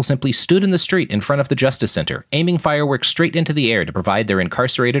first, people simply stood in the street in front of the Justice Center, aiming fireworks straight into the air to provide their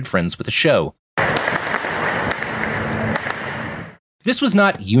incarcerated friends with a show. This was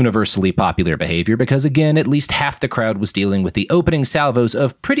not universally popular behavior because, again, at least half the crowd was dealing with the opening salvos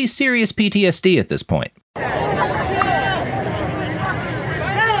of pretty serious PTSD at this point.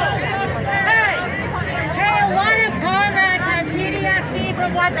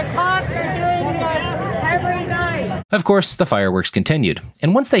 Of course, the fireworks continued,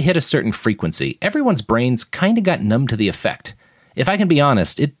 and once they hit a certain frequency, everyone's brains kinda got numb to the effect. If I can be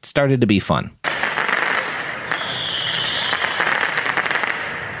honest, it started to be fun.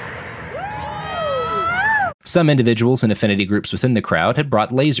 Some individuals and affinity groups within the crowd had brought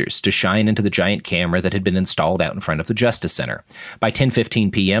lasers to shine into the giant camera that had been installed out in front of the Justice Center. By 10:15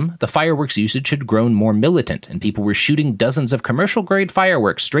 p.m., the fireworks usage had grown more militant, and people were shooting dozens of commercial-grade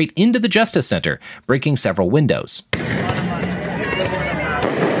fireworks straight into the Justice Center, breaking several windows.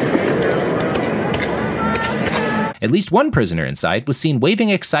 At least one prisoner inside was seen waving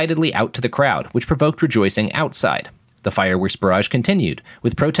excitedly out to the crowd, which provoked rejoicing outside. The fireworks barrage continued,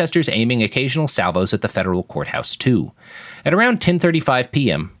 with protesters aiming occasional salvos at the federal courthouse, too. At around 10:35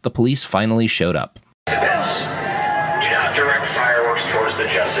 p.m., the police finally showed up. Do not direct fireworks towards the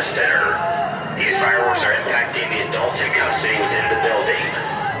Justice Center. These fireworks are impacting the adults in custody within the building.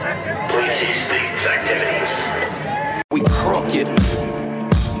 Please cease these activities. We crooked.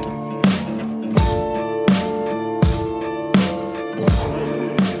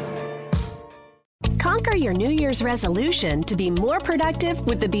 Conquer your New Year's resolution to be more productive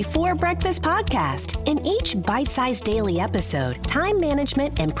with the Before Breakfast podcast. In each bite-sized daily episode, time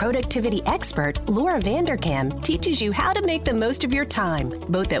management and productivity expert Laura Vanderkam teaches you how to make the most of your time,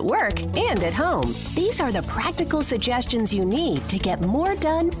 both at work and at home. These are the practical suggestions you need to get more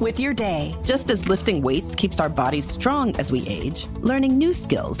done with your day. Just as lifting weights keeps our bodies strong as we age, learning new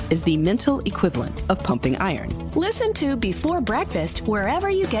skills is the mental equivalent of pumping iron. Listen to Before Breakfast wherever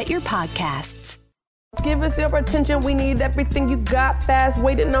you get your podcasts. Give us your attention, we need everything you got fast.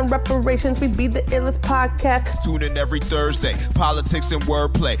 Waiting on reparations, we be the illest podcast. Tune in every Thursday, politics and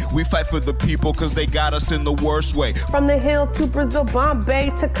wordplay. We fight for the people cause they got us in the worst way. From the Hill to Brazil,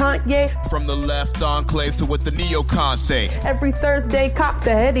 Bombay to Kanye. From the left enclave to what the neocons say. Every Thursday, cop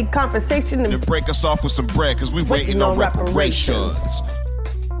the heady conversation. And break us off with some bread cause we waiting on reparations.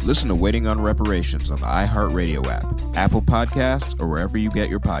 Listen to Waiting on Reparations on the iHeartRadio app, Apple Podcasts, or wherever you get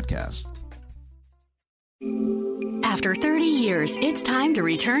your podcasts. After 30 years, it's time to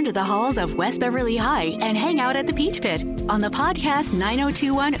return to the halls of West Beverly High and hang out at the Peach Pit. On the podcast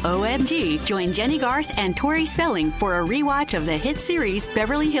 9021 OMG, join Jenny Garth and Tori Spelling for a rewatch of the hit series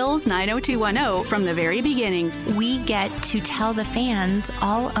Beverly Hills 90210 from the very beginning. We get to tell the fans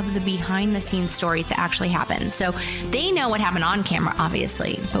all of the behind-the-scenes stories that actually happen. So they know what happened on camera,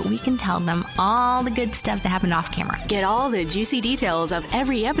 obviously, but we can tell them all the good stuff that happened off camera. Get all the juicy details of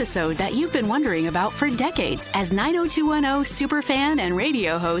every episode that you've been wondering about for decades as 90210 superfan and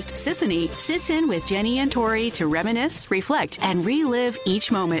radio host Sissany sits in with Jenny and Tori to reminisce, reflect, and relive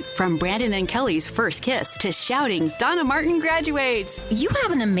each moment, from Brandon and Kelly's first kiss to shouting, "Donna Martin graduates!" You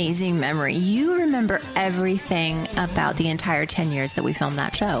have an amazing memory. You remember everything about the entire 10 years that we filmed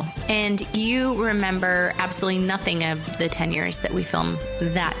that show. And you remember absolutely nothing of the 10 years that we filmed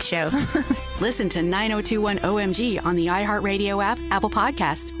that show. Listen to 9021 OMG on the iHeartRadio app, Apple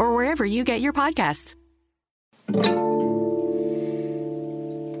Podcasts, or wherever you get your podcasts.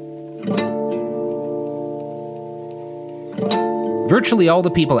 Virtually all the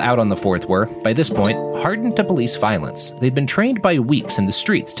people out on the 4th were, by this point, hardened to police violence. They'd been trained by weeks in the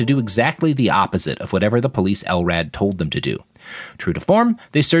streets to do exactly the opposite of whatever the police LRAD told them to do. True to form,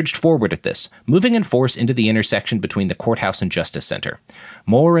 they surged forward at this, moving in force into the intersection between the courthouse and Justice Center.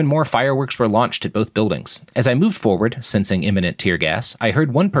 More and more fireworks were launched at both buildings. As I moved forward, sensing imminent tear gas, I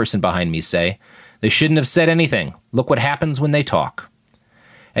heard one person behind me say, "They shouldn't have said anything. Look what happens when they talk."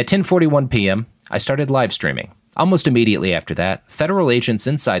 At 10:41 p.m., I started live streaming. Almost immediately after that, federal agents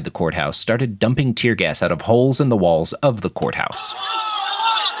inside the courthouse started dumping tear gas out of holes in the walls of the courthouse.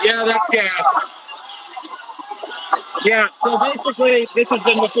 Yeah, that's gas. Yeah, so basically, this has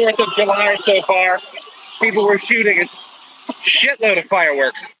been the 4th of July so far. People were shooting a shitload of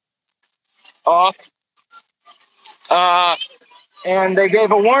fireworks off. And they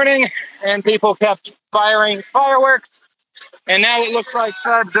gave a warning, and people kept firing fireworks. And now it looks like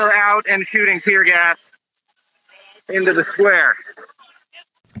feds are out and shooting tear gas into the square.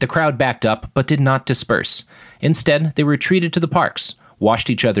 The crowd backed up, but did not disperse. Instead, they retreated to the parks, washed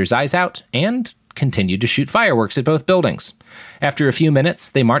each other's eyes out, and continued to shoot fireworks at both buildings. After a few minutes,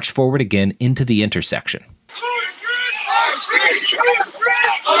 they marched forward again into the intersection.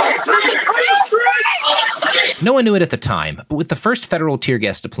 No one knew it at the time, but with the first federal tear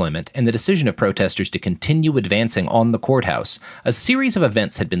gas deployment and the decision of protesters to continue advancing on the courthouse, a series of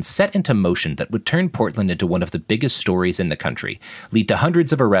events had been set into motion that would turn Portland into one of the biggest stories in the country, lead to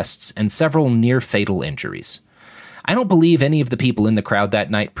hundreds of arrests and several near-fatal injuries. I don't believe any of the people in the crowd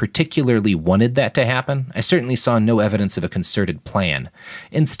that night particularly wanted that to happen. I certainly saw no evidence of a concerted plan.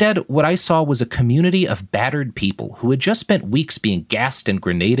 Instead, what I saw was a community of battered people who had just spent weeks being gassed and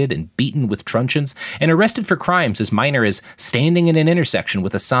grenaded and beaten with truncheons and arrested for crimes as minor as standing in an intersection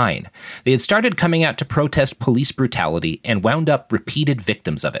with a sign. They had started coming out to protest police brutality and wound up repeated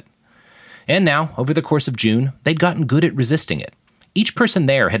victims of it. And now, over the course of June, they'd gotten good at resisting it. Each person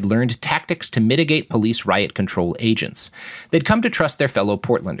there had learned tactics to mitigate police riot control agents. They'd come to trust their fellow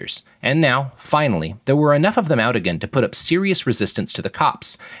Portlanders. And now, finally, there were enough of them out again to put up serious resistance to the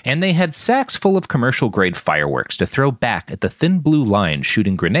cops. And they had sacks full of commercial-grade fireworks to throw back at the thin blue line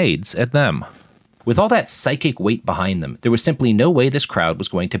shooting grenades at them. With all that psychic weight behind them, there was simply no way this crowd was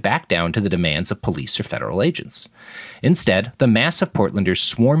going to back down to the demands of police or federal agents. Instead, the mass of Portlanders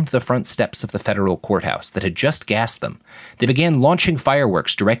swarmed the front steps of the federal courthouse that had just gassed them. They began launching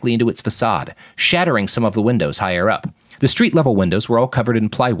fireworks directly into its facade, shattering some of the windows higher up. The street-level windows were all covered in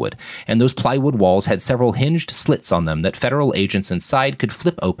plywood, and those plywood walls had several hinged slits on them that federal agents inside could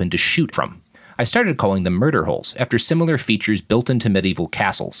flip open to shoot from. I started calling them murder holes, after similar features built into medieval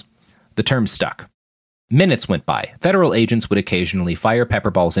castles. The term stuck. Minutes went by. Federal agents would occasionally fire pepper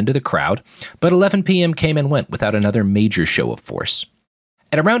balls into the crowd, but 11 p.m. came and went without another major show of force.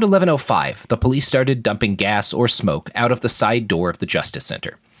 At around 11:05, the police started dumping gas or smoke out of the side door of the Justice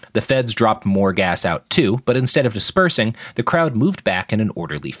Center. The feds dropped more gas out too, but instead of dispersing, the crowd moved back in an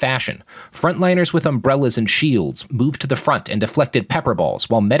orderly fashion. Frontliners with umbrellas and shields moved to the front and deflected pepper balls,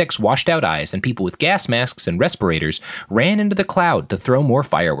 while medics washed out eyes and people with gas masks and respirators ran into the cloud to throw more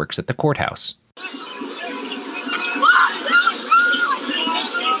fireworks at the courthouse.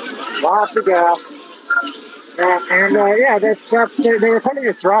 Lots of gas. They were kind of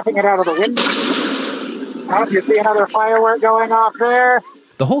just dropping it out of the window. Oh, you see another firework going off there?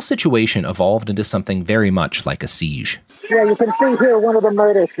 The whole situation evolved into something very much like a siege. Yeah, you can see here one of the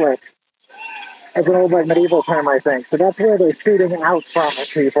murder slits. That's an old medieval term, I think. So that's where they're shooting out from at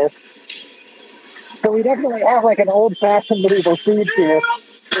people. So we definitely have an old-fashioned medieval siege here.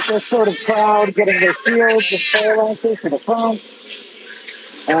 With this sort of crowd getting their shields and phalanxes to the front.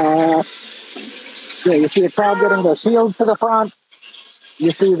 You see the crowd getting their shields to the front.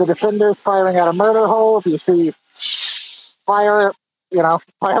 You see the defenders firing at a murder hole. You see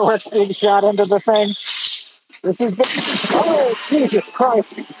fireworks being shot into the thing. This is oh, Jesus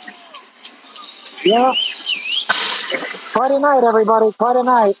Christ. Yeah. Quite a night, everybody. Quite a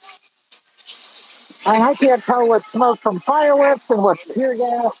night. I can't tell what's smoke from fireworks and what's tear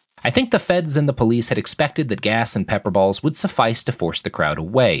gas. I think the feds and the police had expected that gas and pepper balls would suffice to force the crowd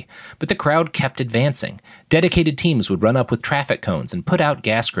away, but the crowd kept advancing. Dedicated teams would run up with traffic cones and put out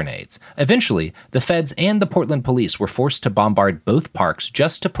gas grenades. Eventually, the feds and the Portland police were forced to bombard both parks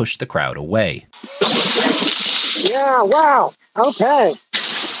just to push the crowd away. Yeah, wow. Okay.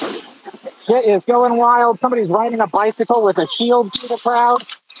 Shit is going wild. Somebody's riding a bicycle with a shield through the crowd.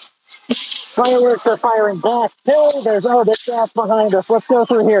 Fireworks are firing gas too. There's gas behind us. Let's go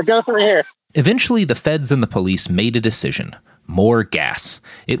through here. Go through here. Eventually, the feds and the police made a decision. More gas.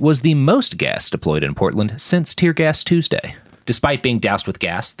 It was the most gas deployed in Portland since Tear Gas Tuesday. Despite being doused with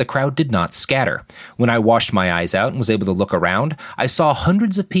gas, the crowd did not scatter. When I washed my eyes out and was able to look around, I saw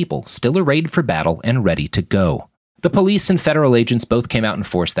hundreds of people still arrayed for battle and ready to go. The police and federal agents both came out in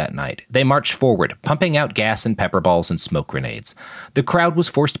force that night. They marched forward, pumping out gas and pepper balls and smoke grenades. The crowd was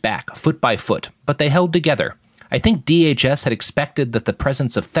forced back, foot by foot, but they held together. I think DHS had expected that the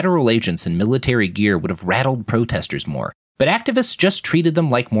presence of federal agents in military gear would have rattled protesters more, But activists just treated them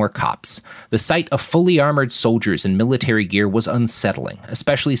like more cops. The sight of fully armored soldiers in military gear was unsettling,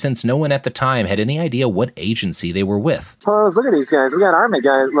 especially since no one at the time had any idea what agency they were with. Look at these guys. We got army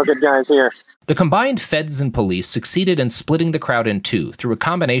guys, looking guys here. The combined feds and police succeeded in splitting the crowd in two through a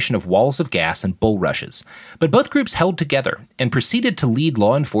combination of walls of gas and bull rushes. But both groups held together and proceeded to lead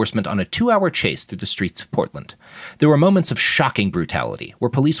law enforcement on a 2-hour chase through the streets of Portland. There were moments of shocking brutality, where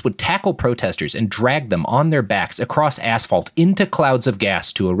police would tackle protesters and drag them on their backs across asphalt into clouds of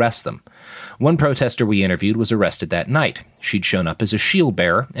gas to arrest them. One protester we interviewed was arrested that night. She'd shown up as a shield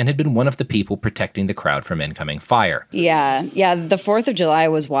bearer and had been one of the people protecting the crowd from incoming fire. Yeah, the 4th of July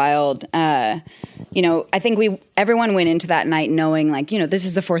was wild. I think everyone went into that night knowing, this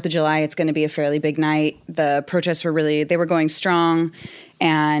is the 4th of July. It's going to be a fairly big night. The protests they were going strong.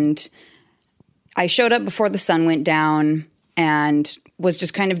 And I showed up before the sun went down and was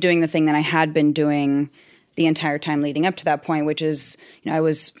just kind of doing the thing that I had been doing the entire time leading up to that point, which is, I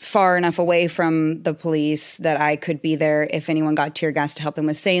was far enough away from the police that I could be there if anyone got tear gas to help them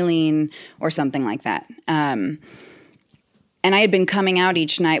with saline or something like that. And I had been coming out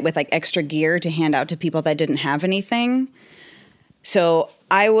each night with extra gear to hand out to people that didn't have anything. So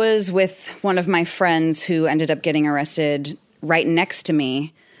I was with one of my friends who ended up getting arrested right next to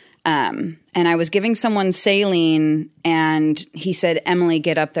me. And I was giving someone saline and he said, "Emily,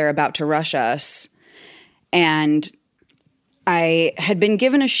 get up, they're about to rush us." And I had been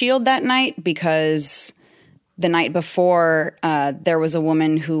given a shield that night because the night before there was a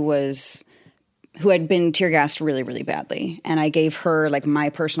woman who had been tear gassed really, really badly. And I gave her my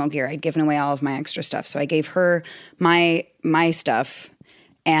personal gear. I'd given away all of my extra stuff. So I gave her my stuff.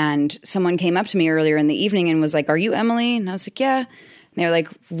 And someone came up to me earlier in the evening and was like, "Are you Emily?" And I was like, "Yeah." And they were like,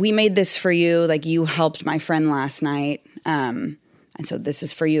 "We made this for you. You helped my friend last night. And so this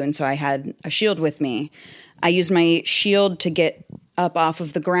is for you." And so I had a shield with me. I used my shield to get up off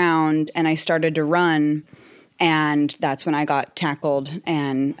of the ground and I started to run. And that's when I got tackled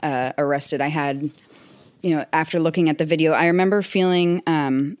and arrested. I had, after looking at the video, I remember feeling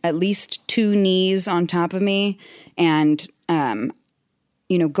at least 2 knees on top of me. And,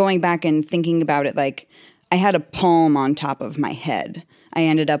 going back and thinking about it, I had a palm on top of my head. I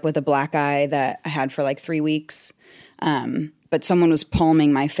ended up with a black eye that I had for 3 weeks. But someone was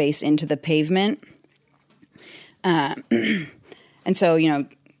palming my face into the pavement. And so,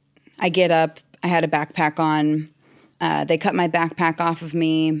 I get up, I had a backpack on, they cut my backpack off of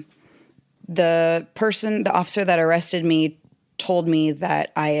me. The officer that arrested me told me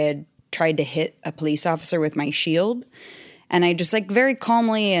that I had tried to hit a police officer with my shield. And I just very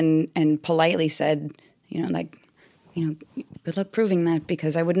calmly and politely said, good luck proving that,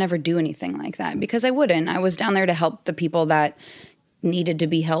 because I would never do anything like that, because I wouldn't. I was down there to help the people that needed to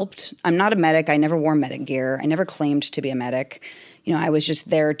be helped. I'm not a medic. I never wore medic gear. I never claimed to be a medic. I was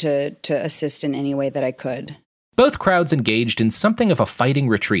just there to assist in any way that I could. Both crowds engaged in something of a fighting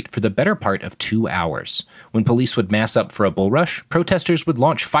retreat for the better part of 2 hours. When police would mass up for a bull rush, protesters would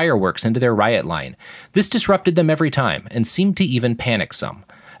launch fireworks into their riot line. This disrupted them every time and seemed to even panic some.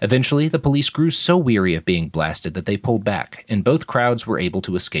 Eventually, the police grew so weary of being blasted that they pulled back, and both crowds were able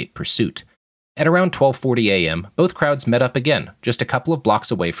to escape pursuit. At around 12:40 a.m., both crowds met up again, just a couple of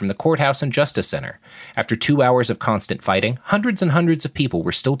blocks away from the courthouse and justice center. After 2 hours of constant fighting, hundreds and hundreds of people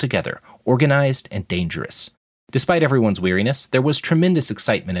were still together, organized and dangerous. Despite everyone's weariness, there was tremendous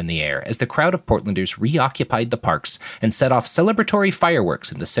excitement in the air as the crowd of Portlanders reoccupied the parks and set off celebratory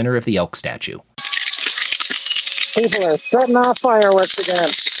fireworks in the center of the elk statue. People are setting off fireworks again.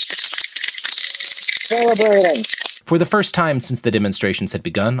 Celebrating. For the first time since the demonstrations had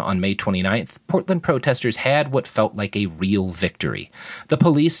begun on May 29th, Portland protesters had what felt like a real victory. The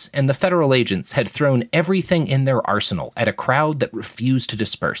police and the federal agents had thrown everything in their arsenal at a crowd that refused to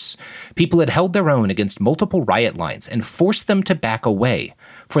disperse. People had held their own against multiple riot lines and forced them to back away.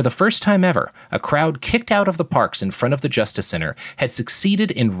 For the first time ever, a crowd kicked out of the parks in front of the Justice Center had succeeded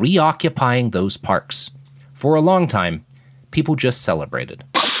in reoccupying those parks. For a long time, people just celebrated.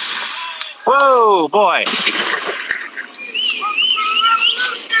 Whoa, boy!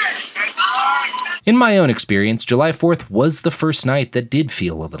 In my own experience, July 4th was the first night that did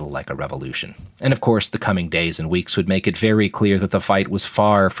feel a little like a revolution. And of course, the coming days and weeks would make it very clear that the fight was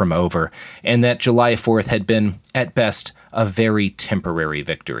far from over, and that July 4th had been, at best, a very temporary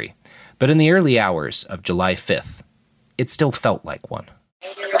victory. But in the early hours of July 5th, it still felt like one.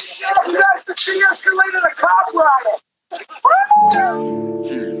 You guys de-escalated a cop riot!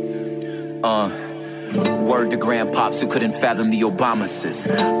 Word to grandpops who couldn't fathom the Obamas.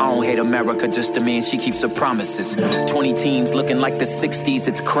 I don't hate America, just the man she keeps her promises. 20 teens looking like the 60s,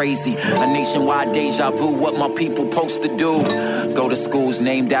 it's crazy. A nationwide deja vu, what my people supposed to do. Go to schools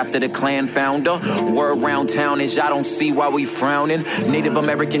named after the Klan founder. Word round town is y'all don't see why we frowning. Native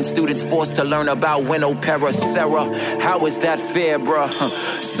American students forced to learn about Winnow Sarah. How is that fair, bruh?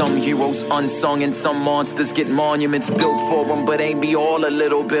 Some heroes unsung and some monsters get monuments built for them, but ain't be all a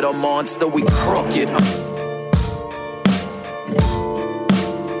little bit of monster. We crooked.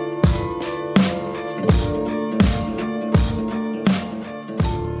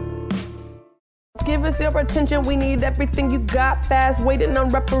 Give us your attention, we need everything you got fast. Waiting on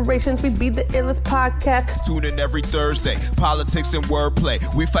reparations, we be the illest podcast. Tune in every Thursday, politics and wordplay.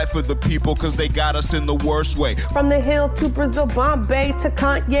 We fight for the people cause they got us in the worst way. From the Hill to Brazil, Bombay to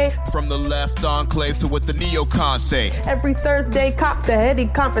Kanye. From the left enclave to what the neocons say. Every Thursday, cop the heady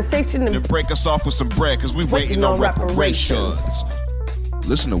conversation. And break us off with some bread cause we waiting on reparations.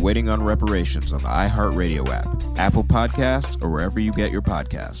 Listen to Waiting on Reparations on the iHeartRadio app, Apple Podcasts, or wherever you get your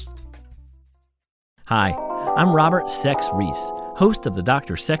podcasts. Hi, I'm Robert Sex Reese, host of the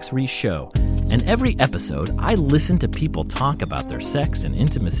Dr. Sex Reese Show. And every episode, I listen to people talk about their sex and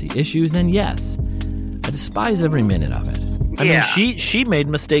intimacy issues, and yes, I despise every minute of it. I mean, she made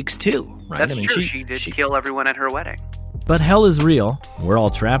mistakes too, right? That's I mean, true. She did kill everyone at her wedding. But hell is real, we're all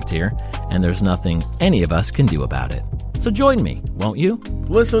trapped here, and there's nothing any of us can do about it. So join me, won't you?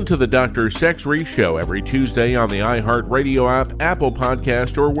 Listen to the Dr. Sex Reese Show every Tuesday on the iHeartRadio app, Apple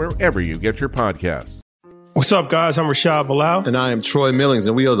Podcast, or wherever you get your podcasts. What's up, guys? I'm Rashad Bilal. And I am Troy Millings,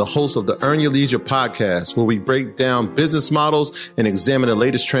 and we are the hosts of the Earn Your Leisure podcast, where we break down business models and examine the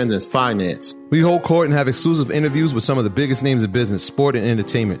latest trends in finance. We hold court and have exclusive interviews with some of the biggest names in business, sport, and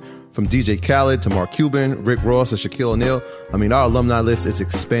entertainment. From DJ Khaled to Mark Cuban, Rick Ross, and Shaquille O'Neal. I mean, our alumni list is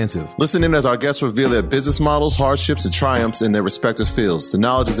expansive. Listen in as our guests reveal their business models, hardships, and triumphs in their respective fields. The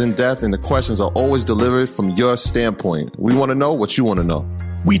knowledge is in depth, and the questions are always delivered from your standpoint. We want to know what you want to know.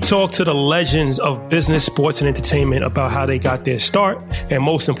 We talk to the legends of business, sports, and entertainment about how they got their start and,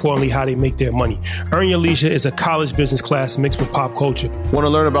 most importantly, how they make their money. Earn Your Leisure is a college business class mixed with pop culture. Want to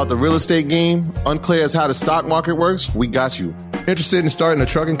learn about the real estate game? Unclear as how the stock market works? We got you. Interested in starting a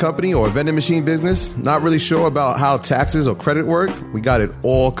trucking company or a vending machine business? Not really sure about how taxes or credit work? We got it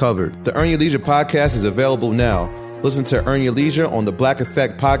all covered. The Earn Your Leisure podcast is available now. Listen to Earn Your Leisure on the Black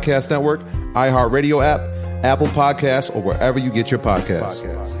Effect Podcast Network, iHeartRadio app, Apple Podcasts, or wherever you get your podcasts.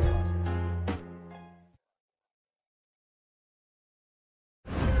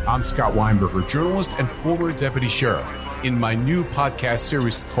 I'm Scott Weinberger, journalist and former deputy sheriff. In my new podcast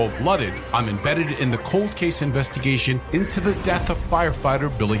series, Cold Blooded, I'm embedded in the cold case investigation into the death of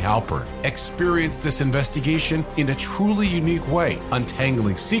firefighter Billy Halpern. Experience this investigation in a truly unique way,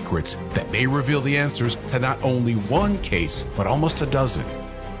 untangling secrets that may reveal the answers to not only one case, but almost a dozen.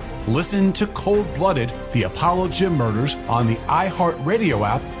 Listen to Cold Blooded, the Apollo Gym Murders on the iHeartRadio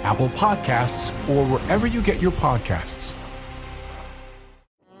app, Apple Podcasts, or wherever you get your podcasts.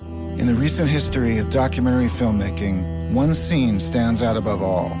 In the recent history of documentary filmmaking, one scene stands out above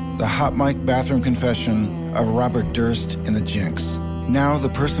all: the hot mic bathroom confession of Robert Durst in The Jinx. Now, the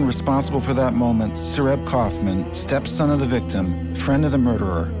person responsible for that moment, Sareb Kaufman, stepson of the victim, friend of the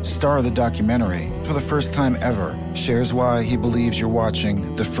murderer, star of the documentary, for the first time ever, shares why he believes you're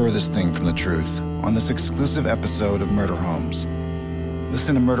watching the furthest thing from the truth on this exclusive episode of Murder Homes.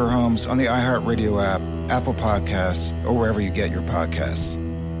 Listen to Murder Homes on the iHeartRadio app, Apple Podcasts, or wherever you get your podcasts.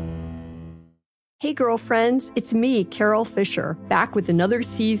 Hey girlfriends, it's me, Carol Fisher, back with another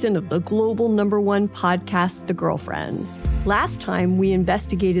season of the global #1 podcast, The Girlfriends. Last time, we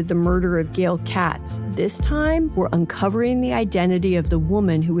investigated the murder of Gail Katz. This time, we're uncovering the identity of the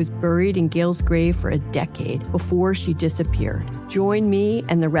woman who was buried in Gail's grave for a decade before she disappeared. Join me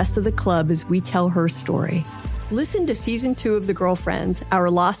and the rest of the club as we tell her story. Listen to Season 2 of The Girlfriends, Our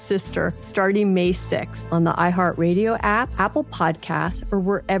Lost Sister, starting May 6th on the iHeartRadio app, Apple Podcasts, or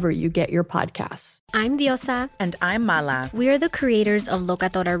wherever you get your podcasts. I'm Diosa. And I'm Mala. We are the creators of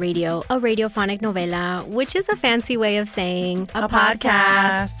Locatora Radio, a radiophonic novela, which is a fancy way of saying a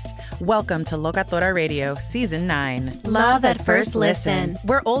podcast. Welcome to Locatora Radio, Season 9. Love at first listen.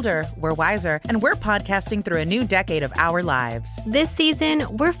 We're older, we're wiser, and we're podcasting through a new decade of our lives. This season,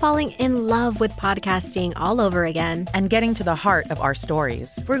 we're falling in love with podcasting all over again. And getting to the heart of our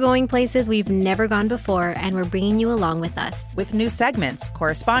stories. We're going places we've never gone before, and we're bringing you along with us. With new segments,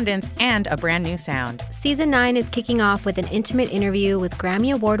 correspondence, and a brand new sound. Season 9 is kicking off with an intimate interview with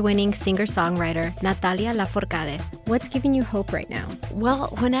Grammy Award-winning singer-songwriter Natalia Lafourcade. What's giving you hope right now?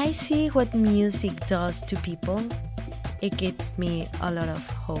 Well, when I see what music does to people, it gives me a lot of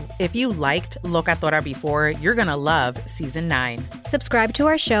hope. If you liked Locatora before, you're going to love Season 9. Subscribe to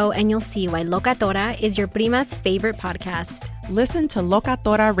our show and you'll see why Locatora is your prima's favorite podcast. Listen to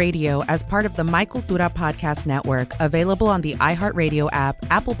Locatora Radio as part of the My Cultura Podcast Network, available on the iHeartRadio app,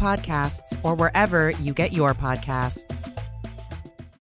 Apple Podcasts, or wherever you get your podcasts.